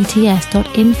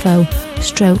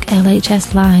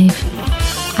url.bcts.info/LHS Live.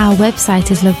 Our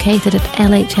website is located at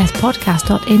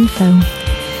lhspodcast.info.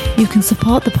 You can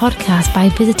support the podcast by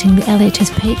visiting the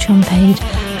LHS Patreon page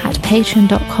at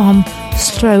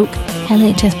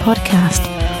patreon.com/LHS Podcast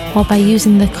or by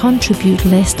using the contribute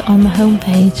list on the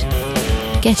homepage.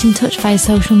 Get in touch via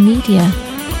social media.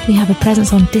 We have a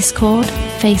presence on Discord,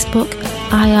 Facebook,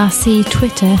 IRC,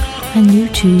 Twitter, and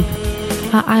YouTube.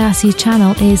 Our IRC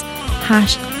channel is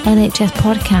 #LHS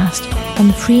Podcast on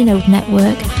the Freenode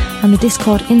network, and the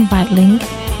Discord invite link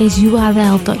is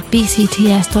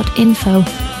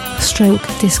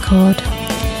url.bcts.info/Discord.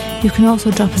 You can also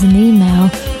drop us an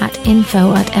email at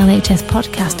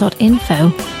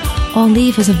info@lhspodcast.info or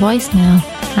leave us a voicemail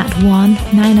at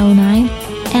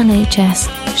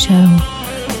 1-909-LHS-SHOW.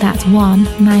 That's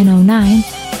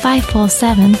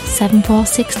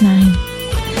 1-909-547-7469.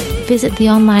 Visit the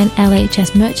online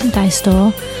LHS merchandise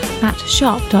store at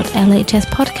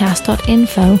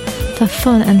shop.lhspodcast.info for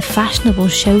fun and fashionable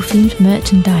show-themed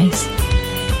merchandise.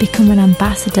 Become an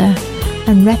ambassador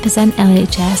and represent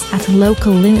LHS at a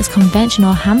local Linux convention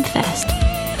or Hamfest.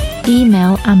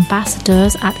 Email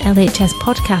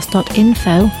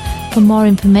ambassadors@lhspodcast.info for more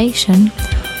information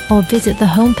or visit the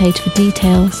homepage for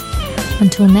details.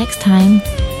 Until next time,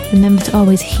 remember to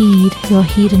always heed your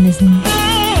hedonism.